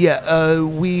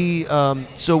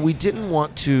 So we didn't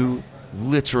want to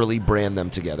literally brand them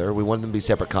together. We wanted them to be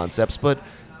separate concepts. But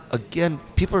again,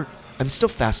 I'm still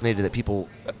fascinated that people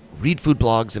read food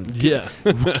blogs and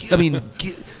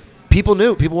people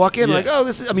knew. People walk in like, oh,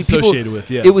 this is. I mean, associated with.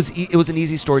 It was an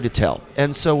easy story to tell.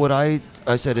 And so what I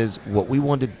said is, what we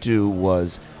wanted to do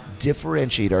was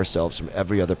differentiate ourselves from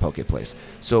every other Poke place.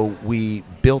 So we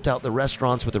built out the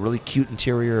restaurants with a really cute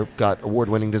interior. Got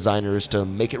award-winning designers to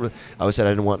make it. I always said I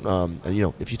didn't want.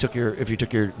 If you took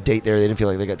your date there, they didn't feel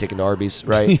like they got taken to Arby's,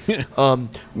 right?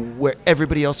 Where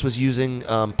everybody else was using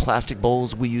plastic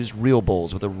bowls, we used real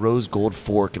bowls with a rose gold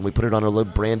fork, and we put it on a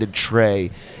little branded tray.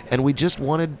 And we just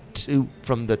wanted to,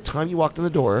 from the time you walked in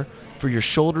the door, for your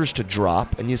shoulders to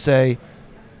drop, and you say,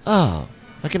 "Oh,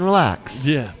 I can relax.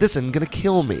 Yeah. This isn't going to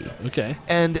kill me." Okay.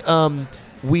 And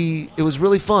it was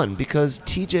really fun because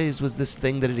TJ's was this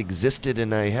thing that had existed,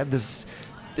 and I had this.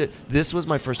 This was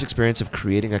my first experience of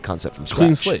creating a concept from scratch.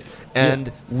 Clean slate.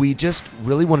 And we just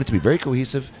really wanted to be very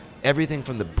cohesive. Everything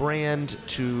from the brand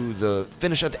to the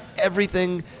finish,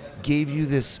 everything gave you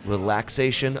this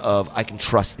relaxation of, I can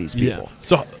trust these people.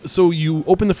 Yeah. So you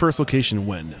opened the first location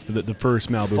when? For the first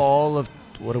Malibu? Fall of,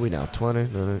 what are we now, 20?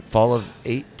 No, fall of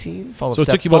 18? Fall of So it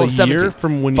took you about a 17. year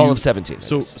from when Fall of 17.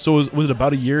 So was it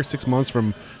about a year, 6 months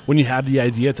from when you had the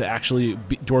idea to actually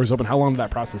be doors open? How long did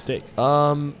that process take?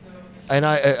 And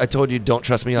I told you, don't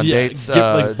trust me on dates.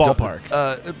 Ballpark.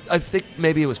 I think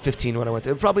maybe it was 15 when I went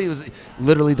there. It was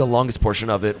literally the longest portion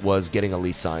of it was getting a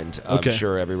lease signed. I'm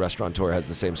sure every restaurateur has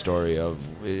the same story of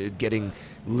getting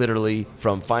literally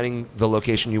from finding the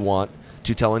location you want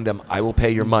to telling them I will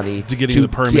pay your money to getting the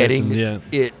permits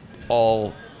it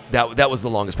all. That was the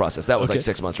longest process. That was like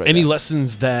 6 months. Any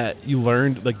lessons that you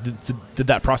learned? Like, did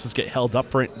that process get held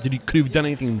up for it? Could you have done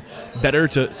anything better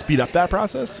to speed up that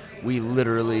process? We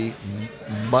literally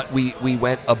we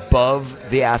went above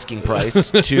the asking price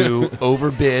to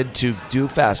overbid to do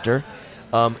faster.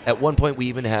 At one point, we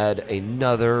even had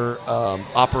another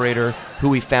operator who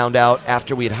we found out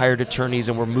after we had hired attorneys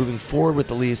and were moving forward with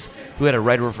the lease, who had a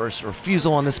right of reverse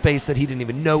refusal on the space that he didn't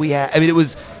even know he had. I mean, it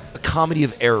was a comedy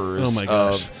of errors. Oh my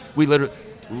gosh!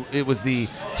 It was the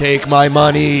take my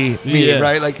money meeting,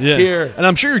 right? Like, here. And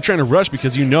I'm sure you're trying to rush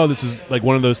because you know this is like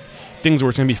one of those things where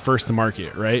it's going to be first to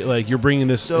market, right? Like, you're bringing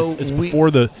this, so it's before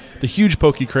the huge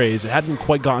Poke craze. It hadn't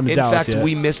quite gotten to Dallas yet. In fact,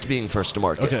 we missed being first to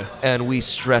market. Okay. And we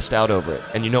stressed out over it.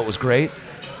 And you know what was great?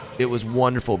 It was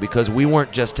wonderful because we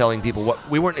weren't just telling people what,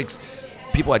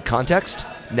 people had context.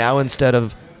 Now, instead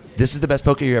of this is the best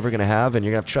poke you're ever going to have, and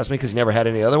you're going to have to trust me because you never had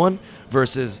any other one,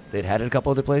 versus they'd had it a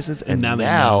couple other places, and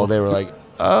now they were like,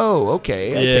 oh,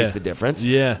 okay, I taste the difference.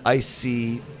 Yeah. I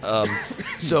see.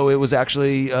 So it was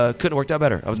actually, couldn't have worked out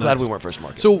better. I was glad we weren't first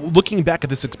market. So looking back at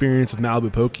this experience with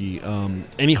Malibu Poke,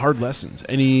 any hard lessons,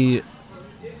 any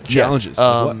challenges?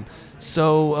 Yes.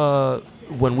 So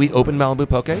when we opened Malibu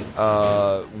Poke,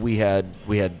 we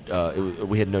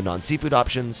had no non-seafood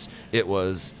options.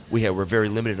 We're very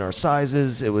limited in our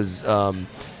sizes. It was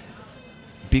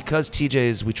because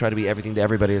TJ's, we try to be everything to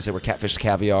everybody. I say we're catfish to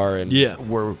caviar, and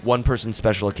we're one person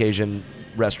special occasion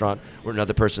restaurant. We're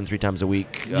another person 3 times a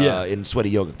week in sweaty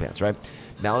yoga pants, right?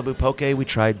 Malibu Poke, we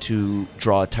tried to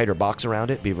draw a tighter box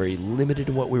around it, be very limited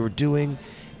in what we were doing.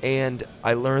 And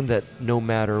I learned that no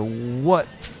matter what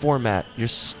format, you're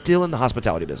still in the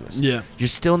hospitality business. Yeah. You're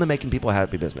still in the making people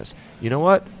happy business. You know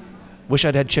what? Wish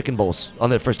I'd had chicken bowls on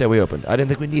the first day we opened. I didn't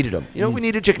think we needed them. You know, we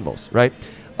needed chicken bowls, right?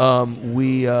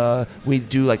 We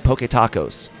do like poke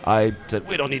tacos. I said,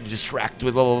 we don't need to distract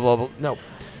with blah, blah, blah, blah. No.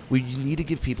 We need to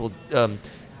give people,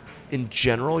 in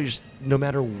general, no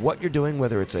matter what you're doing,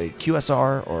 whether it's a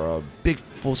QSR or a big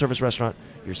full-service restaurant,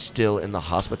 you're still in the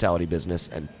hospitality business,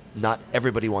 and not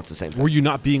everybody wants the same thing. Were you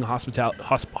not being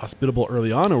hospitable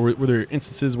early on, or were there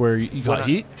instances where you got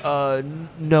heat?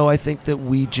 No, I think that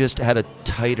we just had a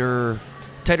tighter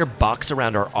box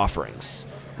around our offerings.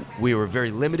 We were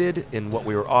very limited in what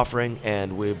we were offering,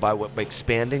 and by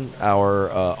expanding our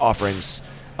offerings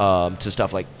to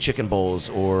stuff like chicken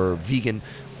bowls or vegan,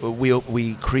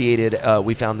 we created.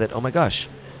 We found that, oh my gosh,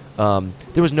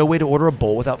 there was no way to order a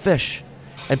bowl without fish.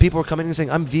 And people were coming and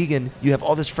saying, I'm vegan. You have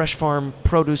all this fresh farm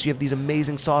produce. You have these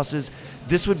amazing sauces.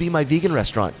 This would be my vegan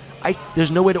restaurant.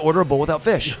 There's no way to order a bowl without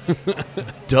fish.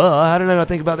 Duh. How did I not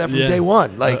think about that from day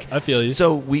one? I feel you.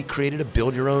 So we created a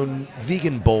build-your-own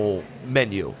vegan bowl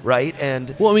menu, right?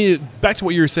 And well, I mean, back to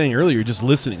what you were saying earlier, just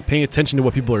listening, paying attention to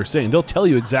what people are saying. They'll tell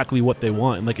you exactly what they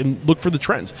want, and look for the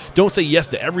trends. Don't say yes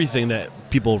to everything that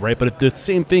people write, but if the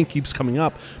same thing keeps coming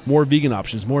up, more vegan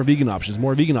options, more vegan options,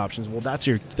 more vegan options. Well, that's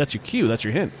your cue. That's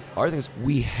your hint. Our thing is,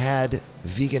 we had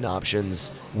vegan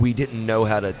options. We didn't know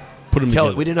how to put them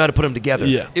together. We didn't know how to put them together.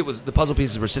 Yeah. It was the puzzle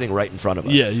pieces were sitting right in front of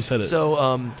us. Yeah, you said it.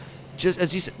 So, just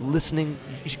as you said, listening.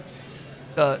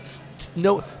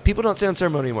 No, people don't stay on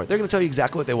ceremony anymore. They're going to tell you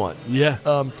exactly what they want. Yeah.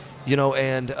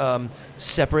 And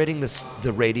separating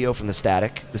the radio from the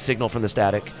static, the signal from the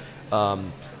static.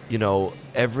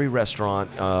 Every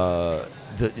restaurant,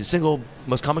 the single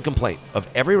most common complaint of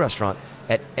every restaurant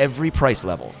at every price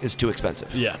level is too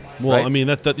expensive. Yeah. Well, right? I mean,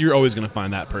 that you're always going to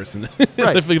find that person.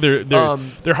 Right. I think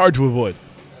they're hard to avoid.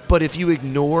 But if you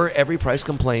ignore every price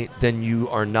complaint, then you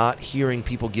are not hearing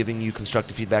people giving you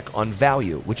constructive feedback on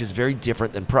value, which is very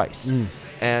different than price.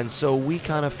 And so we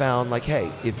kind of found, like,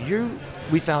 hey,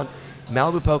 we found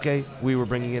Malibu Poke, we were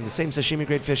bringing in the same sashimi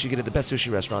grade fish you get at the best sushi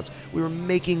restaurants. We were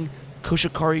making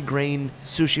kushikari grain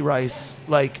sushi rice,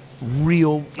 like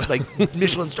real, like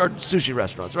Michelin-starred sushi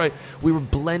restaurants, right? We were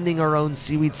blending our own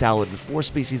seaweed salad with 4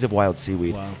 species of wild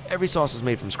seaweed. Wow. Every sauce was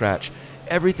made from scratch.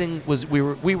 Everything was, we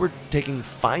were taking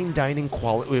fine dining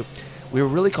quality, we were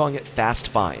really calling it fast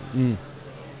fine.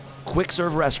 Quick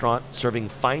serve restaurant serving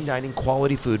fine dining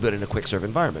quality food, but in a quick serve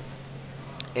environment.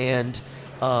 And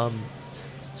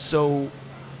so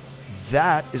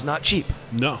that is not cheap.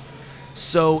 No.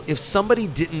 So if somebody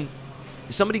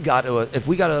got if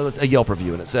we got a Yelp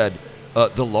review and it said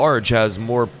the large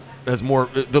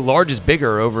the large is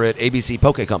bigger over at ABC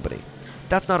Poke Company,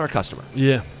 that's not our customer.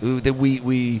 Yeah.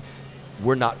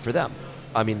 We're not for them.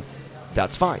 I mean,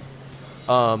 that's fine.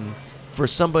 For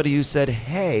somebody who said,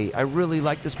 hey, I really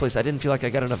like this place, I didn't feel like I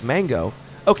got enough mango,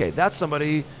 okay, that's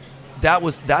somebody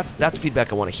that's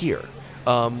feedback I want to hear.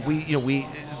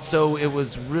 So it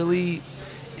was really,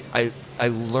 I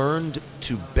learned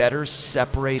to better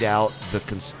separate out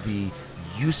the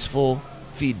useful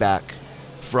feedback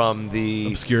from the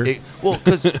obscure.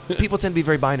 Because people tend to be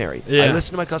very binary. Yeah. I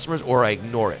listen to my customers or I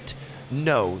ignore it.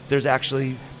 No, there's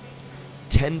actually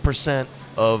 10%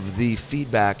 of the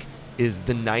feedback is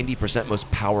the 90%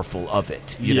 most powerful of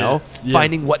it. You know,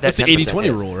 finding what that 10% the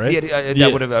 80-20 rule, right? I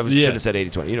should have said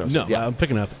 80-20. You know, no, I'm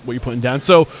picking up what you're putting down.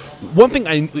 So, one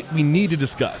thing we need to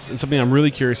discuss, and something I'm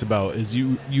really curious about, is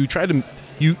you tied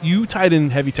in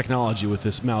heavy technology with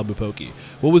this Malibu Poke.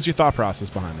 What was your thought process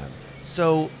behind that?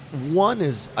 So, one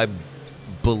is I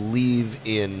believe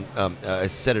in. I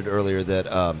said it earlier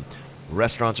that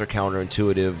restaurants are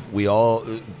counterintuitive. We all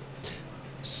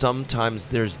sometimes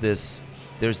there's this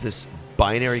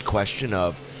binary question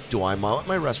of, do I want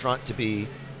my restaurant to be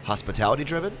hospitality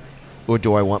driven or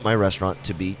do I want my restaurant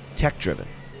to be tech driven?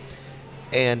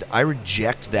 And I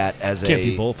reject that as Can't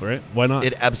be both, right? Why not?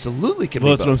 It absolutely can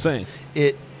Well, be that's both. what I'm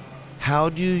saying. How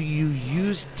do you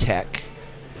use tech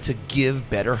to give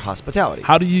better hospitality?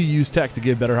 How do you use tech to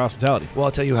give better hospitality? Well,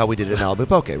 I'll tell you how we did it in Malibu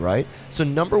Poke, right? So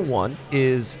number one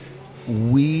is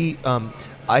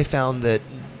I found that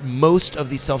most of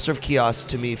these self-serve kiosks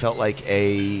to me felt like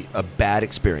a bad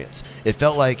experience. It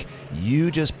felt like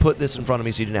you just put this in front of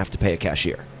me so you didn't have to pay a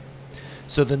cashier.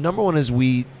 So the number one is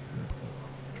we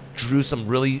drew some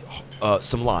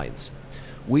lines.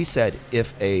 We said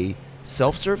if a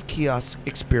self-serve kiosk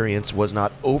experience was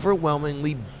not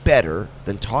overwhelmingly better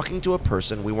than talking to a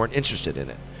person, we weren't interested in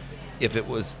it. If it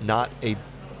was not a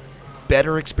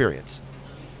better experience,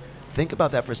 think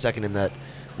about that for a second. In that,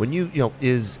 when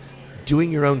is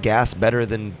doing your own gas better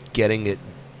than getting it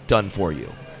done for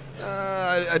you?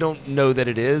 I don't know that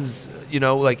it is.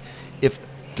 Like if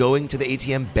going to the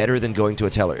ATM better than going to a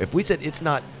teller. If we said it's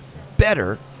not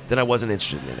better, then I wasn't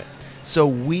interested in it. So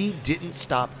we didn't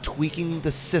stop tweaking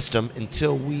the system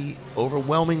until we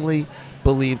overwhelmingly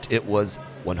believed it was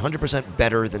 100%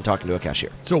 better than talking to a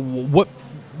cashier. So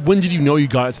when did you know you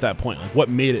got it to that point? Like what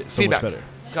made it so much better?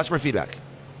 Customer feedback.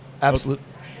 Absolute.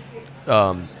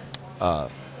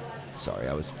 Sorry,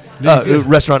 I was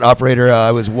restaurant operator.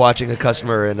 I was watching a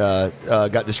customer and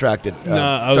got distracted.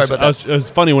 Sorry about that. It was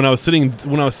funny when I was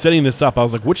setting this up. I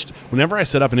was like, whenever I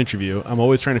set up an interview, I'm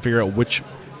always trying to figure out which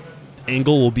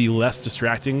angle will be less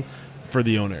distracting for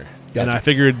the owner. Gotcha. And I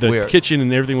figured the kitchen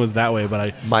and everything was that way,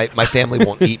 but my family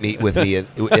won't eat meat with me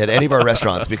at any of our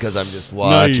restaurants because I'm just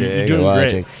watching. No, you're doing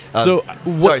watching.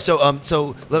 Great.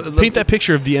 So paint that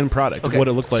picture of the end product, of what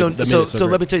it looked like. So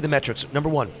let me tell you the metrics. Number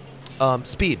one,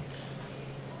 speed.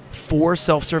 4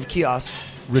 self-serve kiosks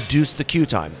reduce the queue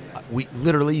time.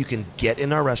 You can get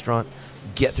in our restaurant,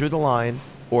 get through the line,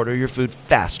 order your food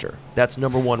faster. That's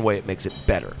number one way it makes it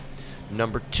better.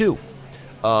 Number two,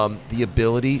 the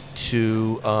ability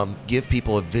to give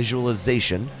people a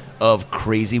visualization of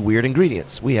crazy, weird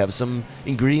ingredients. We have some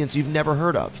ingredients you've never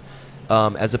heard of.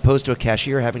 As opposed to a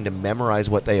cashier having to memorize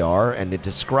what they are and to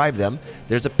describe them,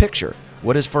 there's a picture.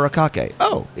 What is furikake?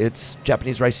 Oh, it's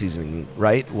Japanese rice seasoning,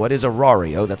 right? What is a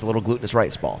rari? Oh, that's a little glutinous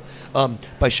rice ball.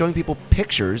 By showing people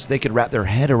pictures, they could wrap their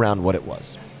head around what it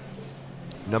was.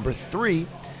 Number 3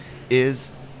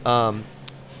 is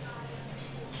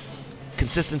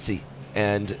consistency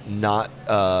and not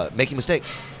making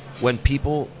mistakes.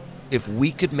 If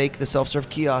we could make the self-serve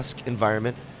kiosk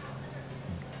environment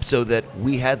so that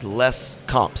we had less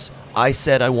comps. I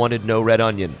said I wanted no red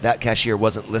onion. That cashier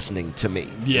wasn't listening to me,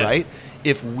 right?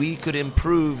 If we could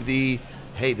improve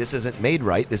hey, this isn't made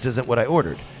right, this isn't what I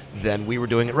ordered, then we were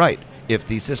doing it right. If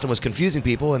the system was confusing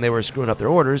people and they were screwing up their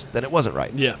orders, then it wasn't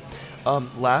right. Yeah.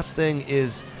 Last thing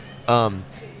is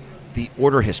the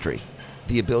order history.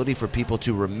 The ability for people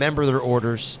to remember their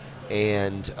orders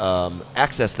and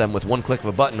access them with one click of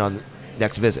a button on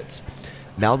next visits.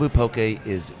 Malibu Poke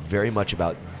is very much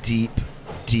about deep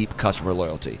customer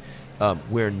loyalty.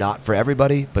 We're not for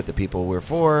everybody, but the people we're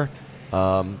for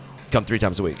come 3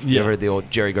 times a week. You ever heard the old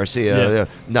Jerry Garcia?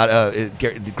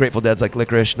 Grateful Dead's like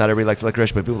licorice. Not everybody likes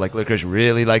licorice, but people like licorice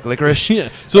really like licorice. Yeah.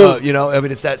 So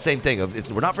it's that same thing of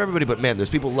we're not for everybody, but man, there's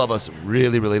people who love us,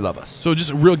 really, really love us. So just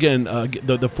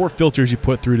the 4 filters you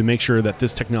put through to make sure that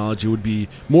this technology would be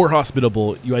more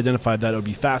hospitable. You identified that it would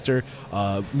be faster,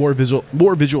 more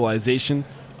visualization.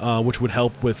 Which would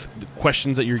help with the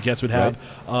questions that your guests would have,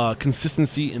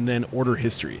 consistency, and then order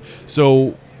history.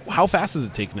 So how fast does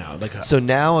it take now? So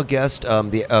now a guest,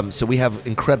 so we have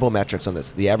incredible metrics on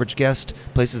this. The average guest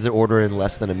places their order in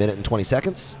less than 1 minute and 20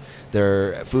 seconds.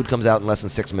 Their food comes out in less than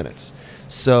 6 minutes.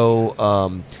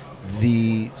 So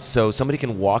so somebody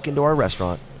can walk into our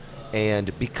restaurant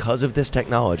and because of this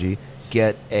technology,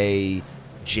 get a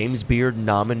James Beard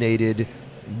nominated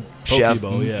chef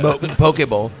poke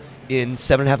bowl in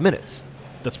 7.5 minutes.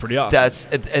 That's pretty awesome.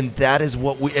 That is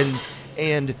what we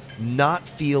and not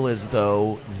feel as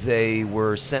though they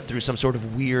were sent through some sort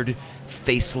of weird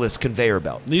faceless conveyor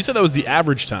belt. You said that was the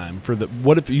average time for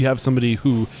what if you have somebody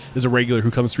who is a regular who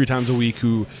comes 3 times a week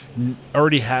who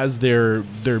already has their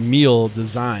meal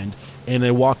designed and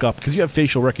they walk up because you have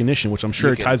facial recognition, which I'm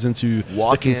sure ties into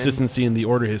the consistency and the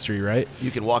order history, right? You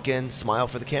can walk in, smile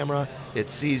for the camera, it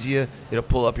sees you, it'll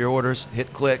pull up your orders,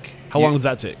 hit click. How long does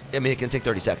that take? I mean, it can take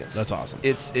 30 seconds. That's awesome.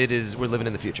 It is. We're living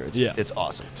in the future. It's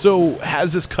awesome. So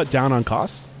has this cut down on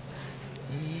costs?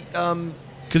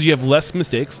 Because you have less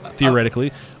mistakes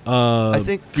theoretically. I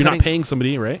think you're not paying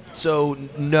somebody, right? So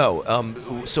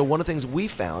no. So one of the things we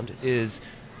found is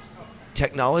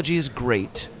technology is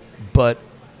great, but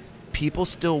people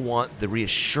still want the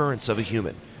reassurance of a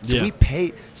human. So we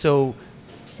pay. So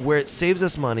where it saves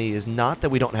us money is not that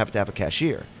we don't have to have a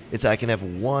cashier. It's I can have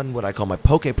one, what I call my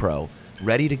Poke Pro,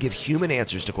 ready to give human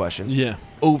answers to questions,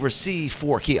 oversee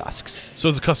 4 kiosks. So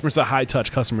as a customer, it's a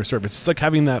high-touch customer service. It's like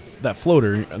having that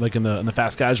floater, like in the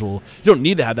fast casual. You don't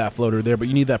need to have that floater there, but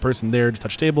you need that person there to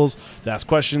touch tables, to ask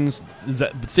questions. Is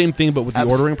that the same thing, but with the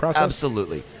ordering process?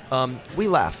 Absolutely. We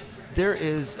laugh. There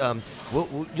is,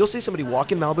 you'll see somebody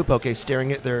walk in Malibu Poke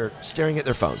staring at their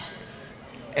phone.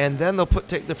 And then they'll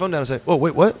take their phone down and say, "Oh,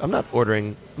 wait, what? I'm not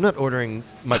ordering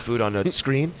my food on a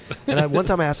screen." And one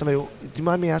time I asked somebody, "Do you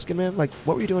mind me asking, ma'am, like,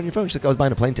 what were you doing on your phone?" She's like, "I was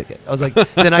buying a plane ticket." I was like,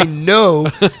 "Then I know."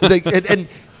 And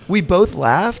we both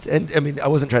laughed. And I mean, I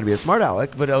wasn't trying to be a smart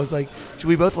aleck, but I was like,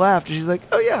 we both laughed. And she's like,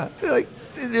 "Oh yeah," like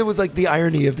it was like the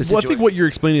irony of the situation. Well, I think what you're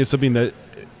explaining is something that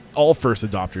all first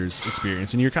adopters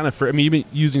experience, and you're kind of you've been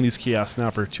using these kiosks now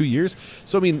for 2 years.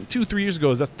 So I mean, 2-3 years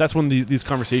ago, that's when these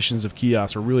conversations of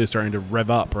kiosks are really starting to rev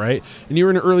up, right? And you're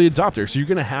an early adopter, so you're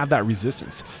going to have that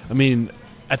resistance. I mean,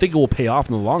 I think it will pay off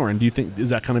in the long run. Do you think, is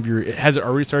that kind of has it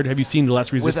already started? Have you seen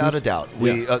less resistance? Without a doubt.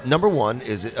 We number one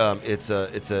is it's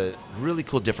a really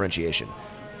cool differentiation.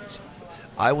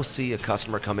 I will see a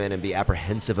customer come in and be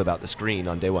apprehensive about the screen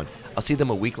on day one. I'll see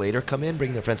them a week later come in,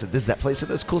 bring their friends, and this is that place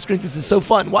with those cool screens. This is so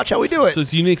fun. Watch how we do it. So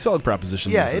it's a unique selling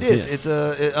proposition. Yeah, it is. It's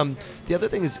the other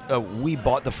thing is we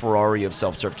bought the Ferrari of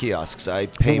self-serve kiosks.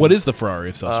 What is the Ferrari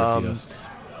of self-serve kiosks,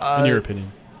 in your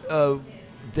opinion?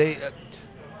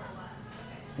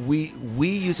 We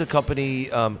use a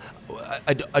company.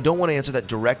 I don't want to answer that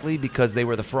directly because they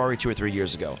were the Ferrari 2 or 3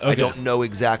 years ago. Okay. I don't know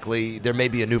exactly. There may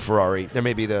be a new Ferrari. There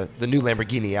may be the new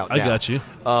Lamborghini out now. I got you.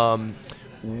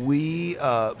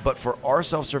 But for our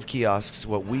self-serve kiosks,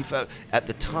 what we found at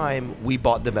the time, we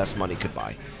bought the best money could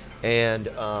buy. And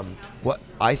what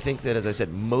I think that, as I said,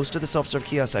 most of the self-serve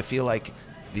kiosks, I feel like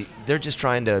they're just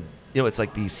trying to, it's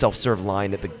like the self-serve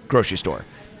line at the grocery store.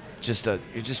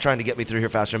 You're just trying to get me through here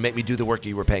faster and make me do the work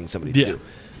you were paying somebody to do.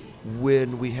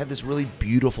 When we had this really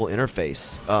beautiful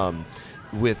interface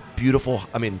with beautiful,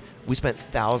 I mean, we spent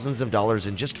thousands of dollars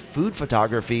in just food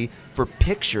photography for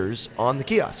pictures on the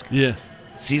kiosk. Yeah.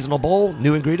 Seasonal bowl,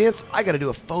 new ingredients. I got to do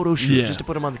a photo shoot just to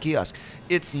put them on the kiosk.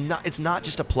 It's not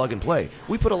just a plug and play.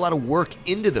 We put a lot of work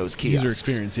into those kiosks. User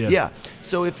experience, Yeah.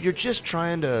 So if you're just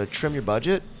trying to trim your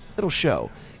budget, it'll show.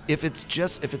 If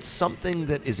it's something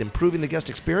that is improving the guest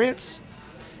experience,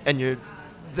 and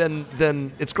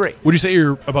then it's great. Would you say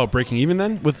you're about breaking even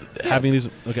then with having these?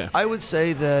 Okay. I would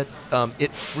say that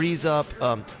it frees up.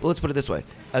 Well, let's put it this way: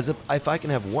 if I can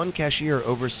have one cashier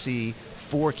oversee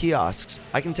 4 kiosks,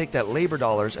 I can take that labor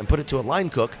dollars and put it to a line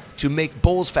cook to make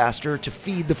bowls faster to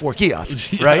feed the 4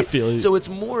 kiosks. Right. I feel you. So it's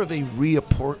more of a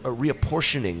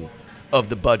reapportioning of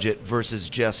the budget versus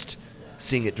just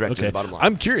seeing it direct to the bottom line.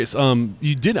 I'm curious.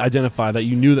 You did identify that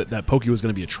you knew that Poke was going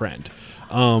to be a trend.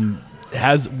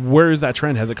 Where is that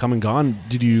trend? Has it come and gone?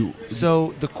 Did you?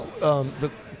 So the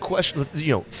question,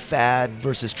 fad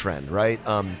versus trend, right?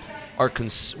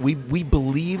 We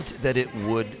believed that it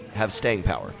would have staying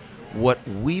power. What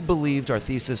we believed, our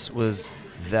thesis was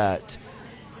that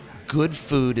good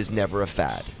food is never a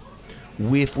fad.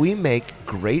 If we make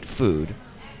great food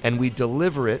and we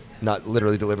deliver it, not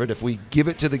literally deliver it, if we give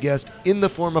it to the guest in the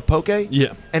form of Poke,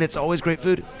 and it's always great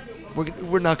food,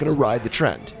 we're not going to ride the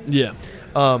trend. Yeah.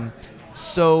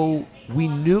 So we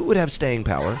knew it would have staying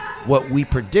power. What we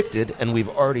predicted, and we've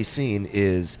already seen,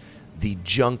 is the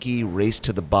junky race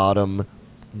to the bottom,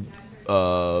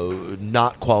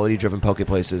 not quality-driven Poke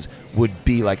places would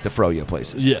be like the Froyo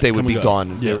places. Yeah, they would be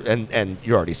gone, yeah. and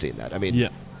you're already seeing that. I mean,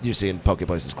 you're seeing Poke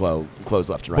places close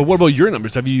left and right. But what about your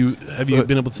numbers? Have you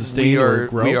been able to sustain or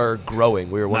grow? We are growing.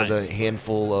 We are one of the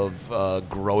handful of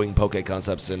growing Poke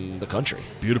concepts in the country.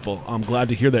 Beautiful. I'm glad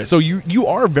to hear that. So you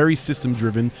are very system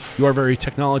driven. You are very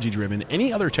technology driven.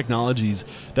 Any other technologies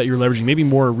that you're leveraging, maybe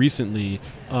more recently?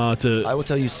 I will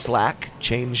tell you, Slack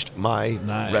changed my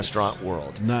restaurant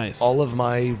world. Nice. All of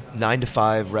my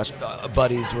 9-to-5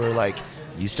 buddies were like,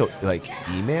 "You still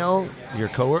email your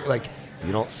coworker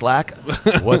You don't Slack?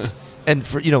 And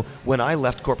for when I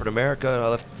left corporate America, I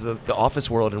left the office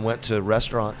world and went to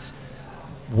restaurants,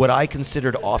 what I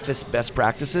considered office best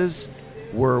practices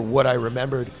were what I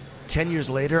remembered 10 years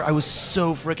later. I was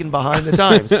so freaking behind the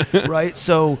times, right?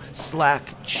 So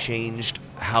Slack changed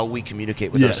how we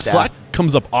communicate with our staff. Slack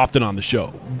comes up often on the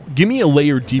show. Give me a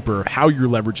layer deeper how you're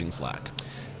leveraging Slack.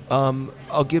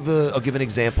 I'll give an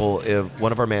example. If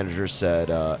one of our managers said,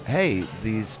 "Hey,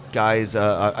 these guys,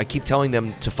 I keep telling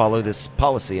them to follow this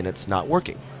policy, and it's not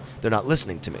working. They're not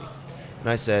listening to me." And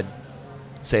I said,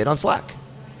 "Say it on Slack,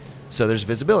 so there's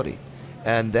visibility,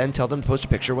 and then tell them to post a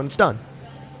picture when it's done."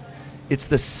 It's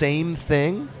the same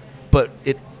thing, but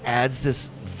adds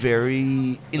this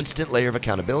very instant layer of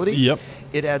accountability. Yep.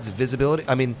 It adds visibility.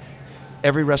 I mean,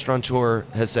 every restaurateur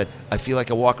has said, I feel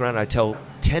like I walk around and I tell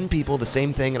 10 people the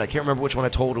same thing and I can't remember which one I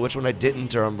told or which one I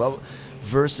didn't, or blah, blah,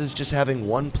 versus just having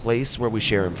one place where we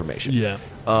share information. Yeah.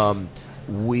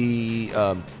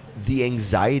 The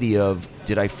anxiety of,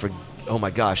 did I forget? Oh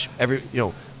my gosh!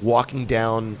 Walking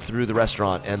down through the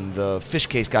restaurant and the fish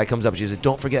case guy comes up and she says,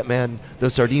 "Don't forget, man,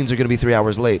 those sardines are going to be 3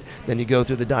 hours late." Then you go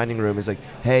through the dining room. He's like,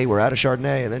 "Hey, we're out of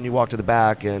Chardonnay," and then you walk to the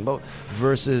back and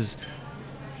versus.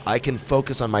 I can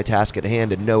focus on my task at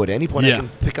hand and know at any point I can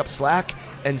pick up Slack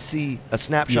and see a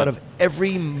snapshot of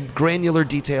every granular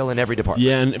detail in every department.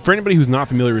 Yeah, and for anybody who's not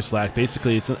familiar with Slack,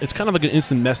 basically it's kind of like an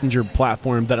instant messenger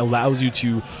platform that allows you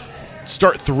to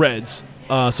start threads.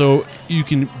 So you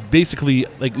can basically,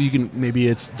 maybe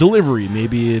it's delivery,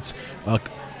 maybe it's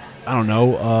I don't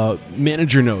know,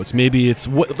 manager notes. Maybe it's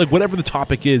whatever the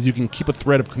topic is. You can keep a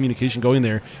thread of communication going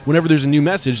there. Whenever there's a new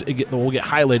message, it will get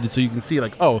highlighted, so you can see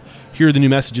oh, here are the new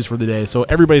messages for the day. So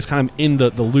everybody's kind of in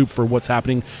the loop for what's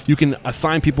happening. You can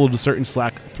assign people to certain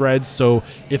Slack threads. So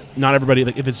if not everybody,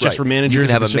 if it's just for managers, you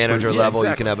can have a manager level.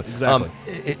 Exactly, you can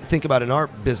have think about in our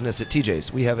business at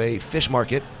TJ's, we have a fish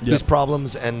market whose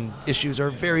problems and issues are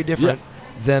very different.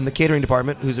 Than the catering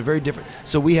department, who's a very different.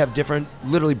 So we have different,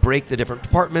 literally break the different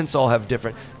departments. All have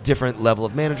different level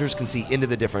of managers, can see into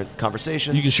the different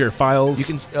conversations. You can share files.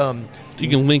 You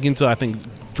can link into, I think,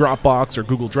 Dropbox or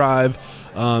Google Drive.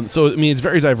 So I mean, it's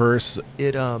very diverse.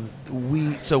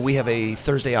 We have a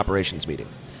Thursday operations meeting.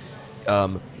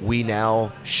 We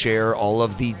now share all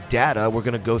of the data we're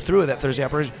going to go through at that Thursday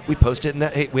operation. We post it in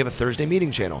that. Hey, we have a Thursday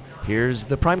meeting channel. Here's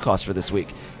the prime cost for this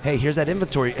week. Hey, here's that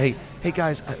inventory. Hey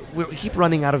guys, we keep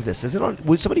running out of this. Is it on?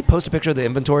 Would somebody post a picture of the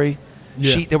inventory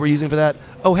sheet that we're using for that?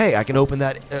 Oh, hey, I can open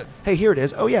that. Hey, here it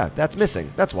is. Oh yeah, that's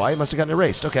missing. That's why it must have gotten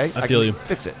erased. Okay, I feel you.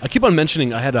 Fix it. I keep on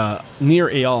mentioning I had Nir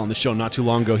Eyal on the show not too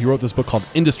long ago. He wrote this book called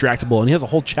Indistractable, and he has a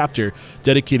whole chapter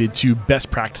dedicated to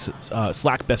best practices,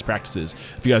 Slack best practices.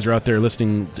 If you guys are out there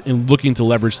listening and looking to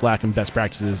leverage Slack and best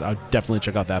practices, I'd definitely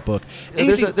check out that book.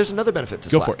 There's another benefit to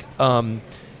Slack. Go for it.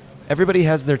 Everybody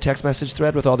has their text message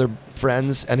thread with all their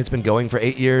friends, and it's been going for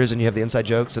 8 years, and you have the inside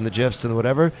jokes and the GIFs and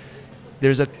whatever.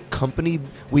 There's a company,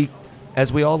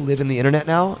 as we all live in the internet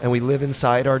now and we live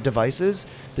inside our devices,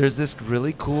 there's this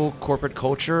really cool corporate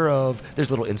culture of, there's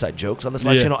little inside jokes on the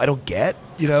Slack channel I don't get,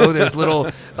 there's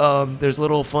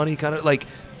little funny kind of,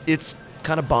 it's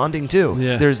kind of bonding too.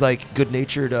 Yeah. There's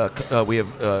good-natured, we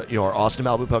have our Austin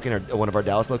Malibu Poke, one of our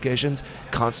Dallas locations,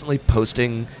 constantly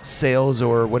posting sales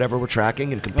or whatever we're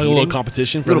tracking and competing. A little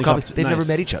competition. They've never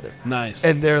met each other. Nice.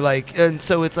 And they're and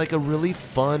so it's a really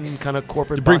fun kind of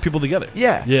corporate to bring people together.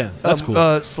 Yeah. Yeah, that's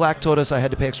cool. Slack told us I had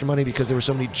to pay extra money because there were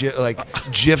so many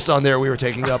GIFs on there we were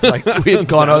taking up. We had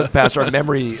gone out past our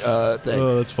memory thing.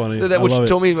 Oh, that's funny. Which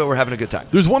told me that we're having a good time.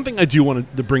 There's one thing I do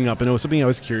want to bring up, and it was something I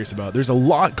was curious about. There's a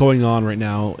lot going on right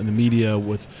now in the media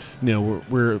with,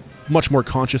 we're much more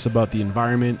conscious about the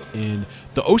environment, and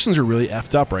the oceans are really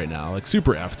effed up right now,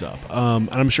 super effed up. And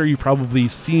I'm sure you've probably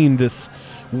seen this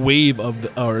wave of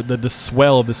the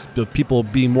swell of this, of people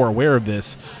being more aware of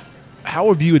this. How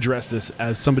have you addressed this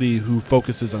as somebody who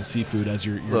focuses on seafood as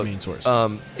your main source?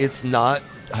 It's not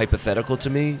hypothetical to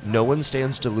me. No one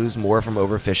stands to lose more from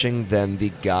overfishing than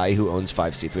the guy who owns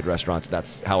 5 seafood restaurants.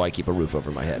 That's how I keep a roof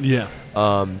over my head. Yeah.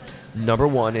 Number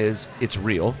one is it's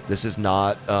real. This is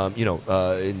not,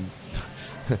 in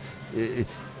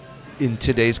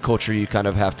today's culture, you kind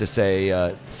of have to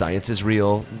say science is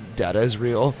real, data is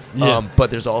real, but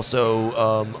there's also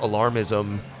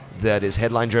alarmism that is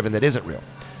headline driven that isn't real.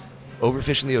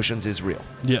 Overfishing the oceans is real.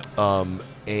 Yeah.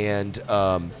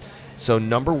 So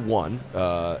number one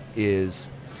is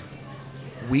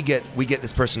we get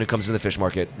this person who comes in the fish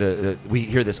market. We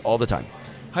hear this all the time.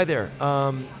 Hi there.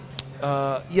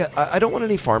 I don't want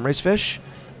any farm-raised fish.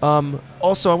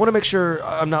 Also, I want to make sure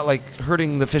I'm not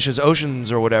hurting the fish's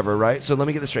oceans or whatever, right? So let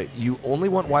me get this straight. You only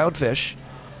want wild fish,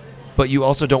 but you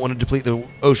also don't want to deplete the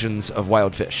oceans of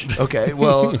wild fish. Okay,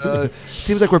 well,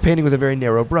 seems like we're painting with a very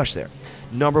narrow brush there.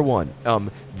 Number one,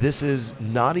 this is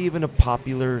not even a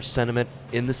popular sentiment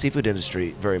in the seafood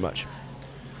industry very much.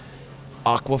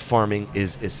 Aqua farming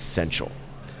is essential.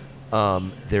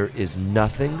 There is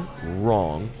nothing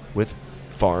wrong with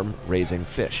farm raising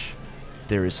fish.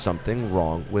 There is something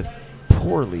wrong with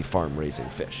poorly farm raising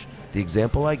fish. The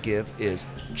example I give is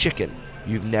chicken.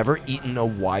 You've never eaten a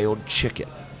wild chicken,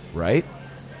 right?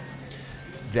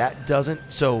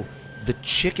 So the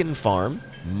chicken farm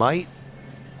might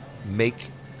make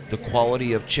the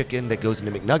quality of chicken that goes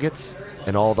into McNuggets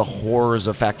and all the horrors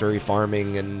of factory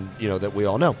farming and that we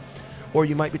all know. Or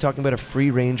you might be talking about a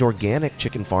free-range organic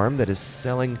chicken farm that is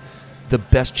selling the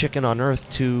best chicken on earth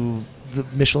to the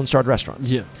Michelin-starred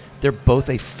restaurants. Yeah. They're both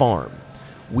a farm.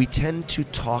 We tend to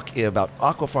talk about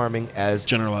aqua farming as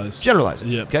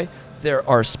generalizing. Yeah. Okay. There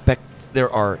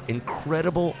are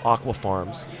incredible aqua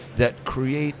farms that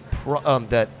create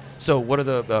that. So what are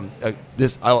the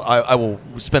I will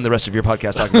spend the rest of your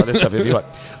podcast talking about this stuff if you want.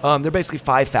 There are basically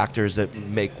 5 factors that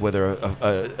make whether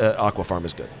a aqua farm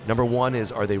is good. Number 1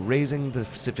 is, are they raising the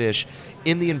fish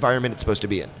in the environment it's supposed to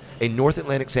be in? A North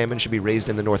Atlantic salmon should be raised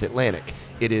in the North Atlantic.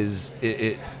 Its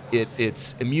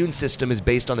immune system is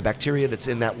based on the bacteria that's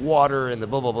in that water and the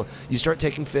blah blah blah. You start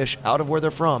taking fish out of where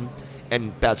they're from,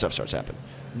 and bad stuff starts happening.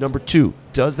 Number 2,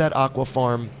 does that aqua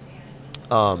farm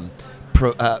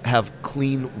have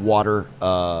clean water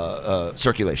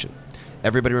circulation?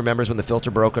 Everybody remembers when the filter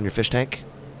broke on your fish tank?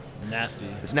 Nasty.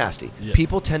 It's nasty. Yeah.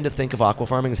 People tend to think of aqua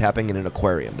farming as happening in an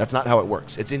aquarium. That's not how it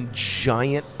works. It's in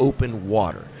giant open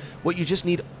water. What you just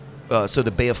need, so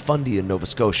the Bay of Fundy in Nova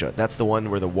Scotia, that's the one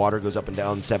where the water goes up and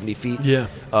down 70 feet. Yeah.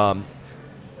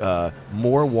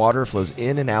 More water flows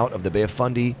in and out of the Bay of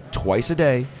Fundy twice a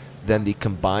day than the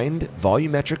combined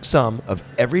volumetric sum of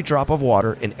every drop of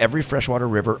water in every freshwater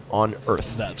river on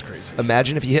Earth. That's crazy.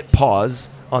 Imagine if you hit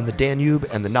pause on the Danube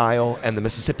and the Nile and the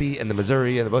Mississippi and the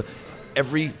Missouri and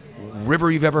every river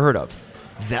you've ever heard of.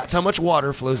 That's how much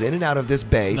water flows in and out of this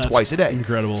bay twice a day.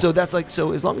 Incredible. So that's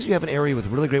as long as you have an area with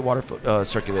really great water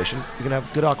circulation, you can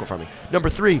have good aqua farming. Number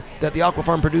 3, that the aqua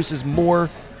farm produces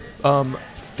more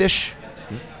fish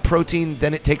protein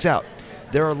than it takes out.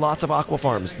 There are lots of aqua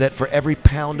farms that for every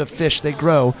pound of fish they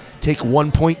grow, take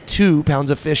 1.2 pounds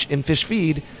of fish in fish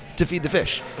feed to feed the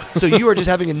fish. So you are just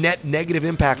having a net negative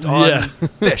impact on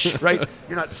fish, right?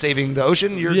 You're not saving the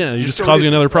ocean. You're just causing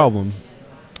another problem.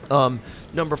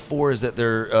 Number 4 is that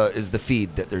is the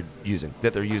feed that they're using.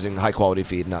 That they're using high quality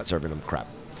feed, not serving them crap.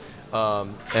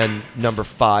 And number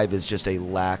 5 is just a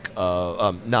lack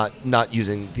of not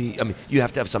using the. I mean, you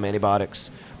have to have some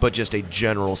antibiotics, but just a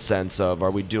general sense of, are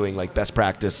we doing like best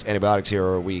practice antibiotics here,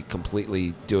 or are we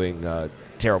completely doing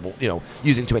terrible?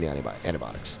 Using too many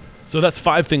antibiotics. So that's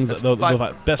 5 things. That's best five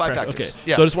practice. factors. Okay.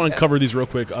 Yeah. So I just want to cover these real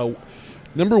quick.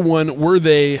 Number 1, were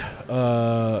they?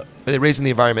 Are they raising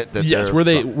the environment that? Yes. Were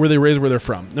they raised where they're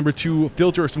from? Number 2,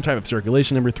 filter or some type of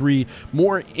circulation. Number 3,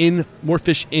 more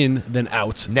fish in than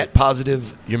out. Net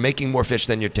positive. You're making more fish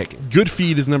than you're taking. Good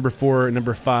feed is number 4.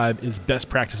 Number 5 is best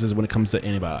practices when it comes to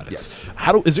antibiotics.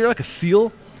 Yes. Is there like a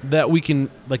seal that we can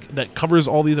that covers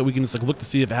all these, that we can just look to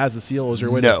see if it has a seal? Or is there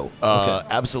a way No, okay.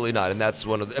 Absolutely not. And that's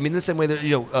one of the. I mean, the same way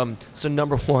that So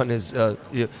number 1 is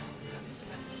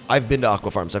I've been to aqua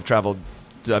farms. I've traveled.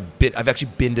 I've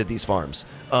actually been to these farms.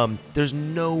 There's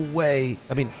no way.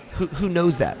 I mean, who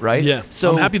knows that, right? Yeah.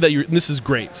 So I'm happy that this is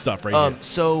great stuff right here.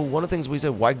 So one of the things we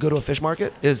said, why go to a fish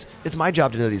market, is it's my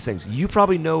job to know these things. You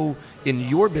probably know in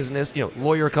your business.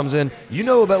 Lawyer comes in. You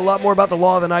know a lot more about the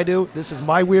law than I do. This is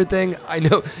my weird thing. I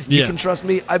know you can trust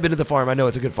me. I've been to the farm. I know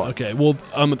it's a good farm. Okay. Well,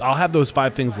 I'll have those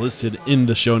 5 things listed in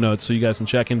the show notes so you guys can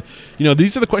check. And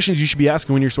these are the questions you should be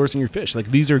asking when you're sourcing your fish. Like,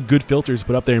 these are good filters to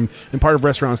put up there. And part of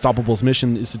Restaurant Unstoppable's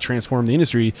mission is to transform the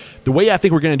industry. The way I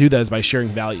think we're going to do that is by sharing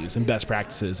values and best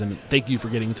practices. And thank you for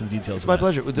getting into the details. It's my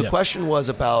pleasure. The question was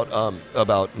about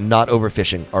not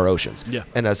overfishing our oceans. Yeah.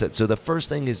 And I said, so the first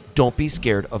thing is, don't be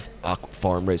scared of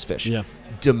farm-raised fish. Yeah.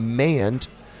 Demand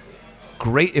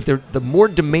great. The more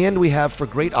demand we have for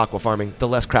great aqua farming, the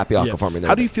less crappy aqua farming there.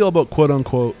 How do you feel about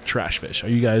quote-unquote trash fish? Are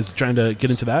you guys trying to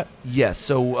get into that? Yes.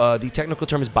 So the technical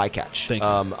term is bycatch. Thank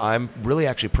you. I'm really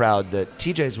actually proud that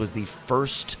TJ's was the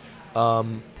first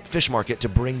fish market to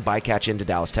bring bycatch into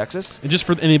Dallas, Texas. And just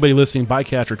for anybody listening,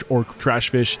 bycatch or trash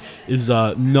fish is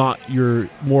not your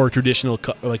more traditional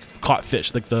caught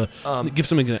fish. Like give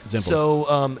some examples.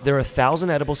 So there are 1,000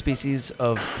 edible species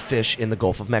of fish in the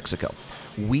Gulf of Mexico.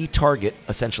 We target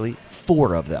essentially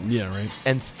 4 of them. Yeah, right.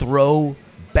 And throw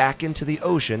back into the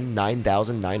ocean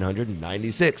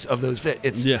 9,996 of those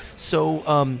fish.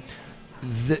 So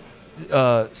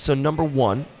so number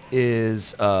 1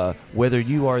 is whether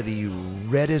you are the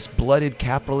reddest blooded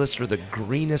capitalist or the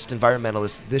greenest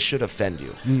environmentalist, this should offend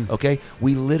you. Okay?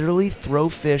 We literally throw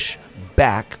fish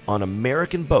back on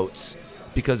American boats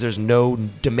because there's no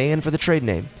demand for the trade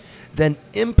name, then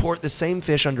import the same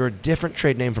fish under a different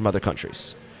trade name from other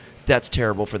countries. That's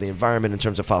terrible for the environment in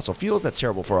terms of fossil fuels. That's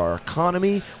terrible for our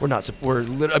economy. And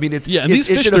these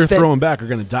fish they're throwing back are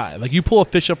going to die. Like, you pull a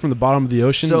fish up from the bottom of the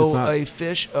ocean. So a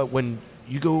fish, when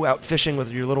you go out fishing with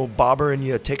your little bobber and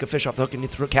you take a fish off the hook and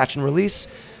you catch and release,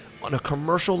 on a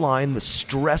commercial line, the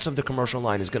stress of the commercial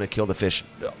line is going to kill the fish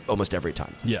almost every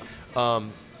time. Yeah.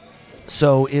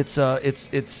 So so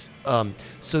this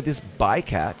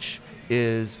bycatch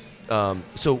is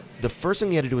so the first thing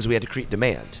you had to do is we had to create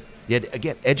demand. You had to,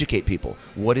 again, educate people.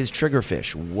 What is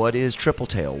triggerfish? What is triple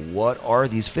tail? What are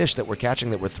these fish that we're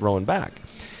catching that we're throwing back?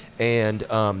 And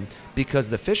because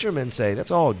the fishermen say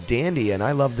that's all dandy, and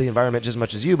I love the environment just as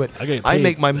much as you, but I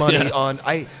make my money on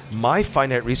my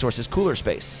finite resource is cooler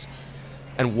space.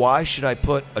 And why should I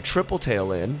put a triple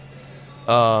tail in?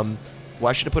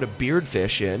 Why should I put a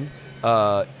beardfish in?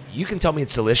 You can tell me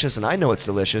it's delicious, and I know it's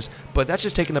delicious, but that's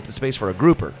just taking up the space for a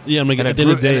grouper. Yeah, I'm like, at the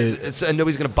end of the day, and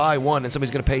nobody's going to buy one, and somebody's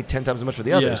going to pay 10 times as much for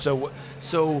the other. Yeah.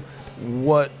 So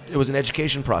it was an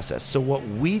education process. So what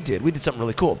we did something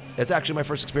really cool. It's actually my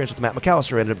first experience with Matt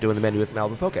McAllister. I ended up doing the menu with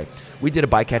Malibu Poke. We did a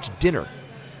bycatch dinner.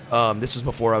 This was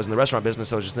before I was in the restaurant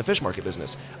business. I was just in the fish market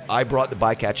business. I brought the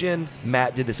bycatch in.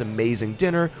 Matt did this amazing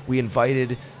dinner. We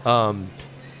invited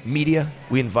media.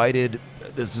 We invited,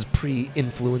 this is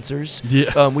pre-influencers.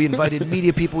 Yeah. We invited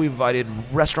media people. We invited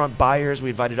restaurant buyers. We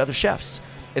invited other chefs.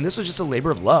 And this was just a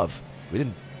labor of love.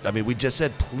 We just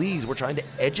said, please, we're trying to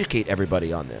educate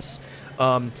everybody on this.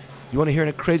 You want to hear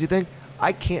a crazy thing?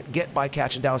 I can't get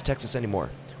bycatch in Dallas, Texas anymore.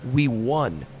 We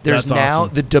won. There's That's now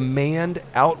awesome. The demand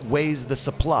outweighs the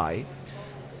supply.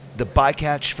 The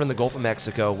bycatch from the Gulf of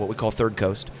Mexico, what we call Third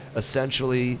Coast,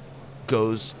 essentially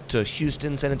goes to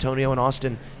Houston, San Antonio, and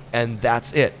Austin, and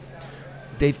that's it.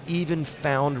 They've even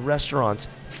found restaurants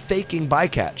faking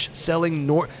bycatch, selling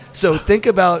So think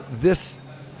about this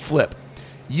flip.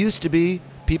 Used to be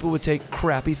people would take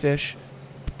crappy fish,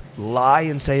 lie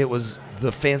and say it was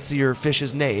the fancier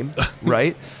fish's name,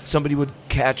 right? Somebody would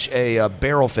catch a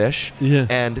barrel fish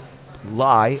and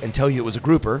lie and tell you it was a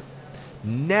grouper.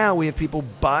 Now we have people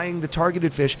buying the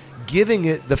targeted fish, giving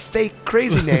it the fake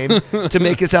crazy name to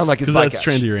make it sound like it's bycatch. That's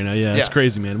trendy right now. Yeah, it's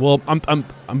crazy, man. Well, I'm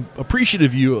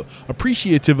appreciative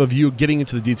of you getting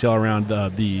into the detail around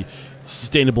the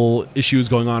sustainable issues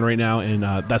going on right now, and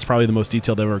that's probably the most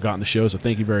detailed I've ever gotten the show. So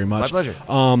thank you very much. My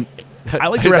pleasure. I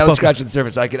like to wrap that was up. scratching the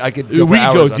surface. I could We could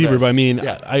go deeper, this. but I mean,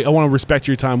 I want to respect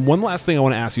your time. One last thing I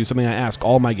want to ask you, something I ask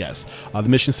all my guests. The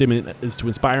mission statement is to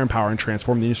inspire, empower, and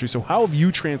transform the industry. So how have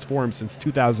you transformed since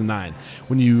 2009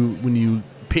 when you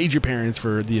paid your parents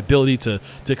for the ability to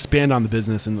expand on the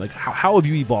business, and like how have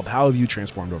you evolved? How have you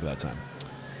transformed over that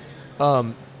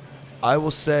time? I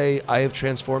will say I have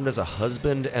transformed as a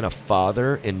husband and a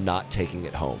father in not taking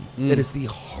it home. It is the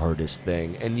hardest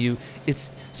thing, and it's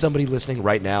somebody listening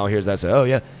right now hears that say, "Oh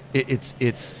yeah,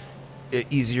 it's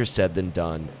easier said than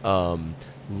done."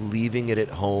 Leaving it at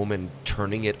home and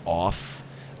turning it off.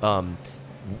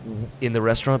 In the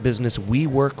restaurant business, we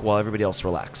work while everybody else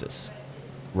relaxes.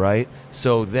 Right?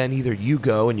 So then either you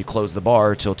go and you close the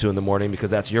bar till 2 a.m. because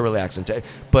that's your relaxing time.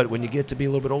 But when you get to be a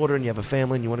little bit older and you have a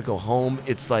family and you want to go home,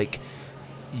 it's like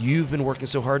you've been working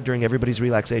so hard during everybody's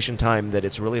relaxation time that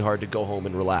it's really hard to go home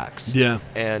and relax. Yeah.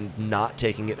 And not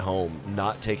taking it home,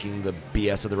 not taking the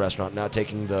BS of the restaurant, not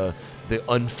taking the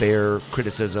unfair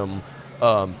criticism,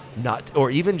 or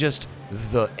even just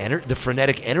the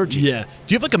frenetic energy. Yeah. Do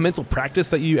you have like a mental practice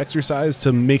that you exercise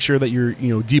to make sure that you're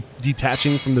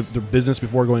detaching from the business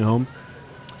before going home?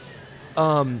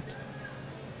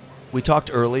 We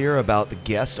talked earlier about the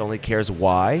guest only cares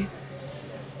why.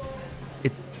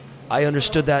 I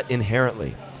understood that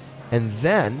inherently, and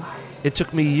then it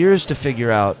took me years to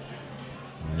figure out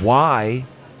why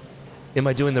am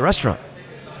I doing the restaurant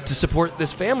to support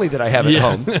this family that I have at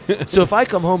home. So if I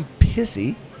come home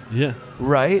pissy,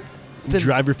 right.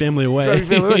 Drive your family away.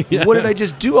 What did I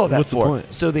just do all that What's for? The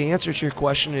point? So the answer to your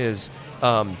question is,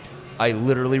 I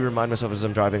literally remind myself as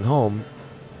I'm driving home,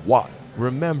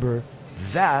 remember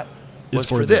that was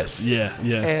for this. Yeah.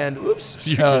 And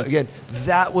again,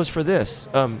 that was for this.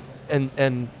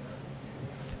 And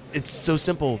it's so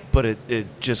simple, but it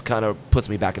just kind of puts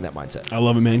me back in that mindset. I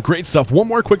love it, man. Great stuff. One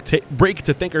more quick break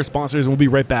to thank our sponsors, and we'll be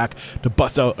right back to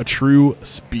bust out a true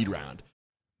speed round.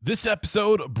 This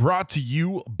episode brought to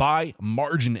you by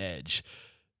MarginEdge.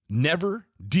 Never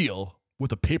deal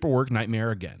with a paperwork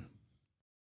nightmare again.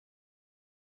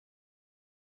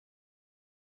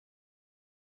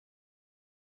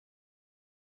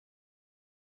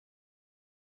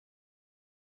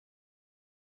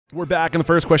 We're back, and the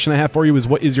first question I have for you is,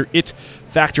 what is your IT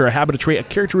factor, a habit, a trait, a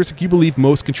characteristic you believe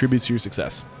most contributes to your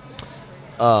success?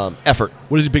 Effort.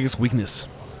 What is your biggest weakness?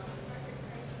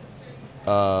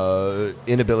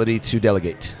 Inability to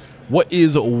delegate. What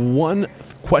is one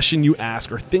question you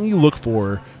ask or thing you look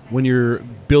for when you're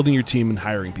building your team and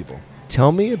hiring people?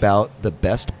 Tell me about the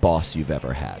best boss you've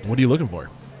ever had. What are you looking for?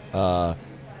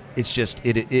 It's just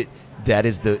that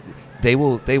is They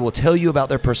will tell you about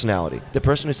their personality. The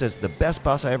person who says the best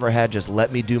boss I ever had just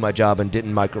let me do my job and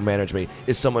didn't micromanage me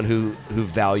is someone who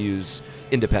values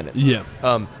independence. Yeah.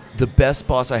 The best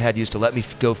boss I had used to let me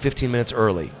go 15 minutes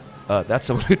early. That's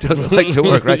someone who doesn't like to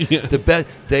work, right? Yeah. The best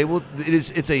they will. It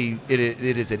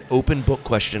is an open book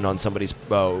question on somebody's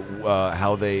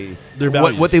how they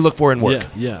what they look for in work.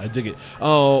 Yeah, I dig it.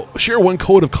 Share one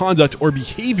code of conduct or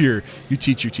behavior you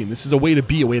teach your team. This is a way to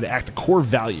be, a way to act, a core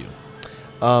value.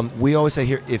 We always say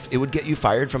here, if it would get you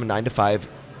fired from a 9 to 5,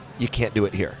 you can't do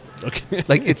it here. Okay.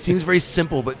 Like, it seems very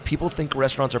simple, but people think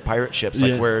restaurants are pirate ships,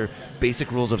 like where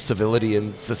basic rules of civility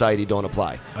and society don't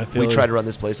apply. We try to run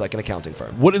this place like an accounting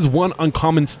firm. What is one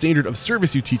uncommon standard of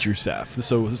service you teach your staff?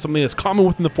 So this is something that's common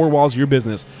within the four walls of your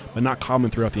business, but not common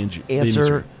throughout the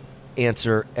industry.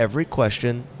 Answer every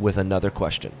question with another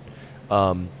question.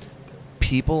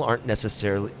 People aren't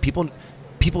necessarily people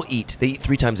eat. They eat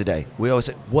 3 times a day. We always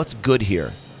say, "What's good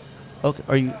here?"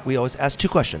 Okay. We always ask 2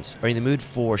 questions. Are you in the mood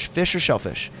for fish or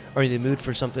shellfish? Are you in the mood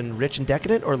for something rich and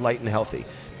decadent or light and healthy?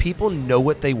 People know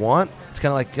what they want. It's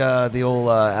kind of like the old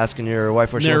asking your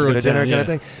wife where she wants to go to dinner kind of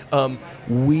thing.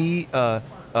 We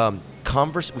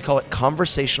call it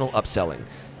conversational upselling.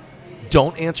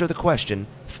 Don't answer the question.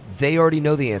 They already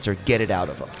know the answer. Get it out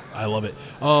of them. I love it.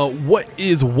 What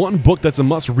is one book that's a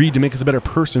must-read to make us a better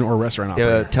person or restaurant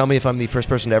operator? Tell me if I'm the first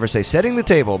person to ever say "Setting the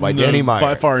Table" by Danny Meyer.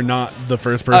 By far not the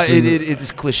first person. It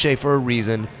is cliche for a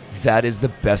reason. That is the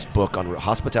best book on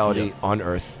hospitality on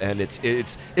earth, and it's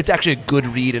actually a good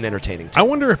read and entertaining too. I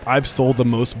wonder if I've sold the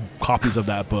most copies of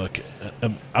that book.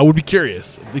 I would be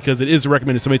curious because it is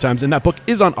recommended so many times, and that book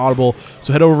is on Audible.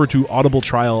 So head over to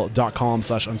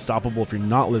audibletrial.com/unstoppable if you're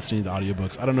not listening to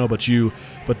audiobooks. I don't know about you,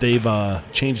 but they've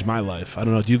changed my life. I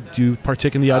don't know. Do you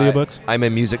partake in the audiobooks? I'm a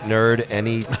music nerd.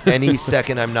 Any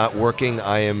second I'm not working,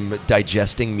 I am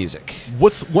digesting music.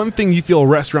 What's one thing you feel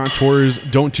restaurateurs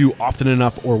don't do often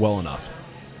enough or well enough?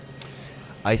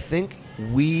 I think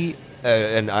we,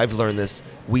 and I've learned this,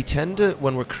 we tend to,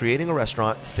 when we're creating a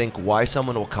restaurant, think why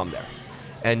someone will come there.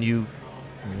 And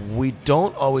we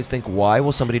don't always think why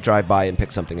will somebody drive by and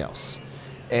pick something else.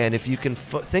 And if you can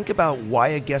think about why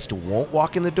a guest won't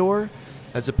walk in the door,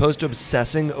 as opposed to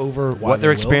obsessing over what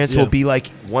their experience will be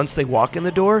like once they walk in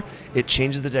the door, it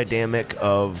changes the dynamic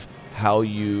of how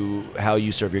you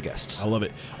serve your guests. I love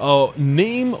it.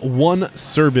 Name one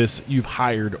service you've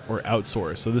hired or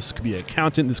outsourced. So this could be an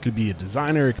accountant, this could be a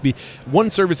designer, it could be one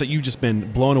service that you've just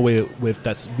been blown away with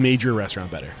that's made your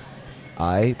restaurant better.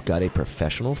 I got a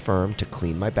professional firm to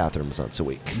clean my bathrooms once a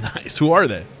week. Nice. Who are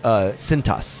they?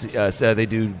 Cintas. So they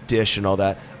do dish and all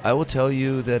that. I will tell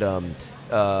you that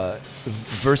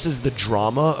versus the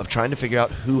drama of trying to figure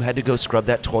out who had to go scrub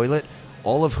that toilet,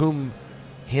 all of whom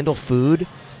handle food,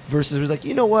 versus we're like,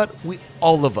 you know what?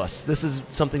 All of us. This is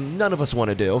something none of us want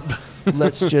to do.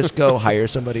 Let's just go hire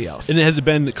somebody else. And has it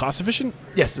been cost efficient?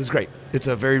 Yes, it's great. It's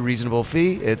a very reasonable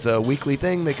fee. It's a weekly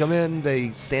thing. They come in, they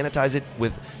sanitize it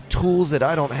with tools that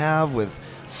I don't have, with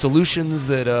solutions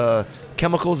that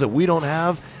chemicals that we don't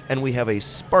have, and we have a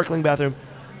sparkling bathroom.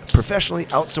 Professionally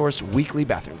outsourced weekly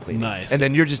bathroom cleaning. Nice. And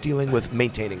then you're just dealing with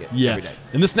maintaining it every day.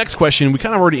 And this next question, we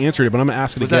kind of already answered it, but I'm going to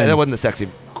ask it again. That wasn't the sexy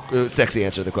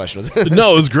answer to the question, was it?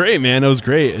 No, it was great, man. It was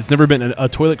great. It's never been a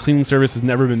toilet cleaning service has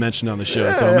never been mentioned on the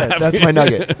show. So that's my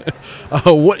nugget.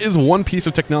 What is one piece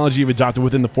of technology you've adopted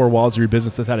within the four walls of your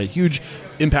business that had a huge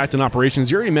impact on operations?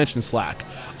 You already mentioned Slack,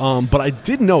 but I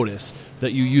did notice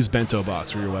that you use Bento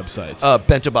Box for your websites.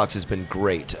 Bento Box has been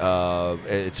great.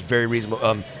 It's very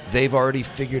reasonable. They've already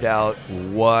figured out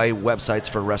why websites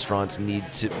for restaurants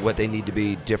what they need to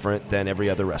be different than every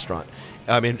other restaurant.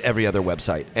 Every other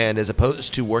website. And as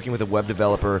opposed to working with a web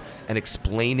developer and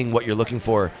explaining what you're looking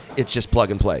for, it's just plug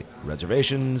and play.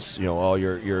 Reservations, all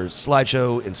your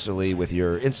slideshow instantly with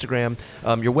your Instagram.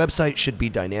 Your website should be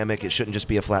dynamic. It shouldn't just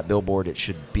be a flat billboard. It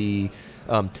should be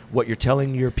what you're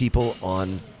telling your people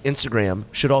on Instagram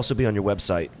should also be on your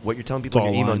website. What you're telling people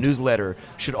in your email newsletter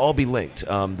should all be linked.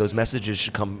 Those messages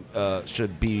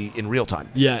should be in real time.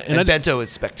 Yeah, and Bento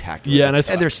is spectacular. Yeah,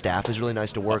 and their staff is really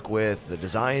nice to work with. The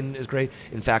design is great.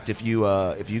 In fact, if you're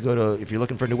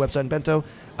looking for a new website in Bento,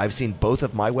 I've seen both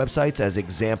of my websites as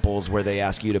examples where they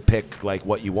ask you to pick like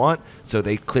what you want. So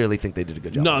they clearly think they did a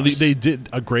good job. No, they did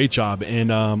a great job,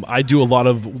 and I do a lot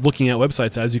of looking at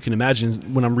websites, as you can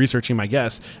imagine, when I'm researching my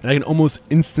guests, and I can almost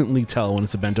instantly tell when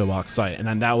it's a Bento Box site. And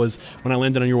then that was when I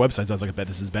landed on your websites. I was like, I bet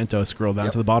this is Bento. Scroll down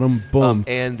to the bottom, boom.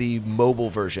 And the mobile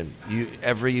version,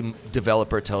 every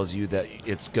developer tells you that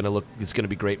it's gonna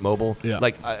be great mobile. Yeah.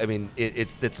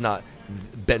 It's not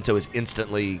bento is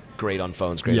instantly great on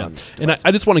phones, great on devices. And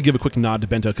I just want to give a quick nod to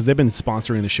bento because they've been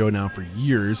sponsoring the show now for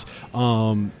years.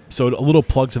 So a little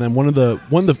plug to them. One of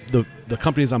the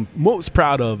companies I'm most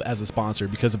proud of as a sponsor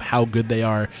because of how good they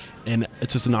are, and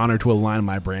it's just an honor to align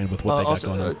my brand with what they got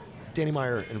going on. Danny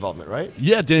Meyer involvement, right?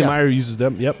 Yeah, Danny Meyer uses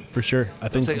them. Yep, for sure. I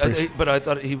think. But I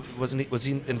thought was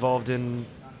he involved in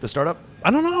the startup? I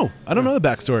don't know. I don't know the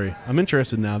backstory. I'm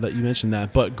interested now that you mentioned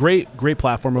that. But great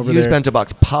platform over there. Use Bento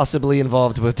Box, possibly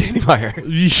involved with Danny Meyer.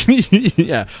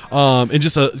 Yeah. And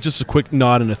just a quick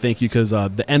nod and a thank you because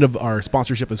the end of our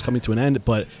sponsorship is coming to an end.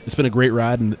 But it's been a great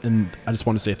ride, and I just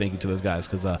want to say thank you to those guys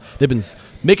because they've been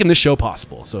making this show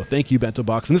possible. So thank you, Bento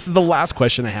Box. And this is the last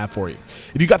question I have for you.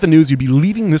 If you got the news, you'd be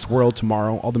leaving this world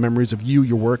tomorrow. All the memories of you,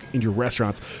 your work, and your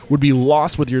restaurants would be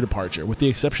lost with your departure, with the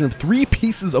exception of 3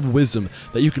 pieces of wisdom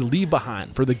that you could leave behind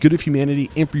for the good of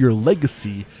humanity and for your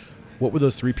legacy. What would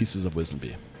those 3 pieces of wisdom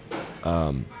be?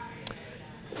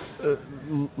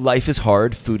 Life is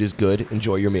hard. Food is good.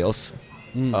 Enjoy your meals.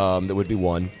 That would be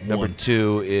one. Number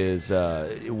 2 is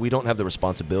we don't have the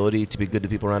responsibility to be good to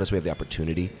people around us. We have the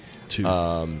opportunity.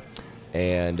 2.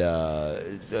 And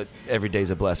every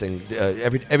day's a blessing.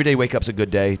 Every day wake up's a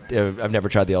good day. I've never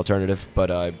tried the alternative, but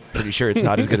I'm pretty sure it's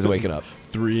not as good as waking up.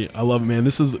 3. I love it, man.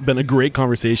 This has been a great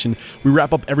conversation. We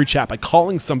wrap up every chat by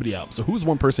calling somebody out. So who's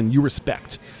one person you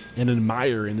respect and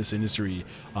admire in this industry,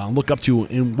 look up to,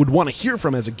 and would want to hear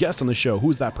from as a guest on the show?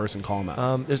 Who's that person? Call him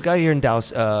out. There's a guy here in Dallas,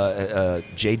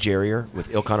 Jay Jerrier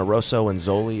with Il Rosso and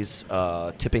Zoli's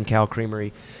Tipping Cow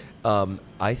Creamery.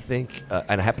 I think,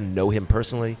 and I happen to know him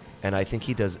personally, and I think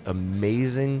he does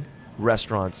amazing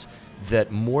restaurants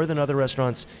that more than other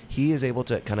restaurants, he is able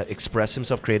to kind of express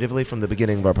himself creatively from the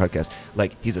beginning of our podcast.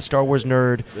 Like, he's a Star Wars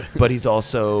nerd, but he's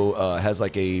also has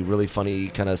like a really funny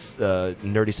kind of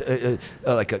nerdy,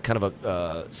 like a kind of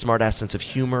a smart-ass sense of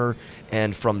humor.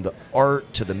 And from the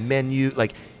art to the menu,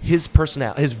 like his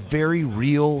personality, his very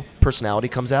real personality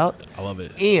comes out. I love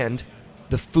it. And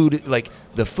the food is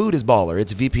baller.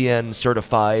 It's VPN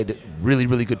certified, really,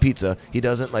 really good pizza. He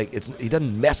doesn't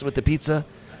mess with the pizza,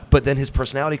 but then his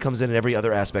personality comes in every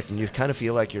other aspect, and you kind of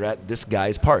feel like you're at this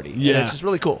guy's party. Yeah, and it's just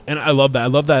really cool. And I love that. I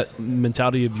love that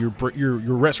mentality of your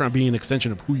restaurant being an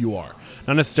extension of who you are,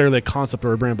 not necessarily a concept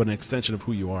or a brand, but an extension of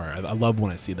who you are. I love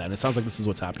when I see that, and it sounds like this is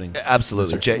what's happening.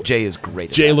 Absolutely, Jay is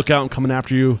great. Jay, look out and coming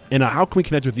after you. And how can we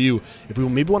connect with you if we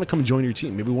maybe want to come join your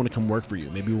team? Maybe we want to come work for you.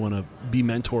 Maybe we want to be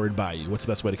mentored by you. What's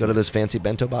the best way to go to those fancy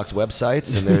Bento Box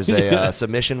websites, and there's a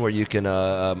submission where you can.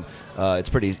 It's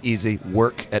pretty easy.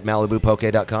 Work at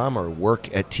MalibuPoke.com or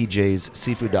work at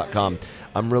TJ'sSeafood.com.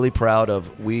 I'm really proud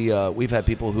of we've had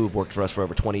people who've worked for us for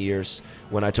over 20 years.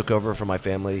 When I took over for my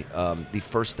family, the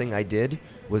first thing I did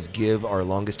was give our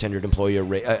longest tenured employee a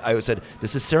raise. I said,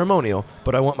 this is ceremonial,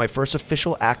 but I want my first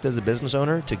official act as a business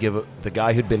owner to give the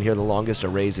guy who'd been here the longest a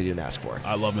raise he didn't ask for.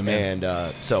 I love it, man.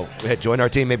 And so join our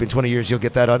team. Maybe in 20 years you'll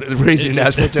get that the raise you didn't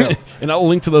ask for too. And I'll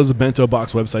link to those Bento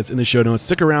Box websites in the show notes.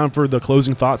 Stick around for the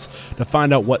closing thoughts to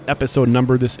find out what episode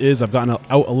number this is. I've gotten out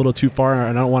a little too far,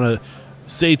 and I don't want to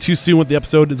say too soon what the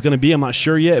episode is going to be. I'm not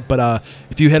sure yet, but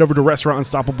if you head over to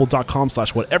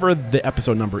restaurantunstoppable.com/whatever the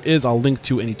episode number is, I'll link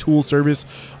to any tool service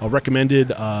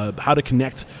recommended, how to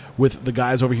connect with the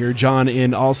guys over here, Jon,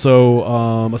 and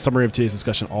also a summary of today's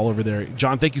discussion all over there.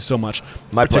 Jon, thank you so much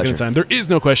for taking the time. There is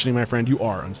no questioning, my friend. You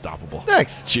are unstoppable.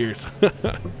 Thanks. Cheers.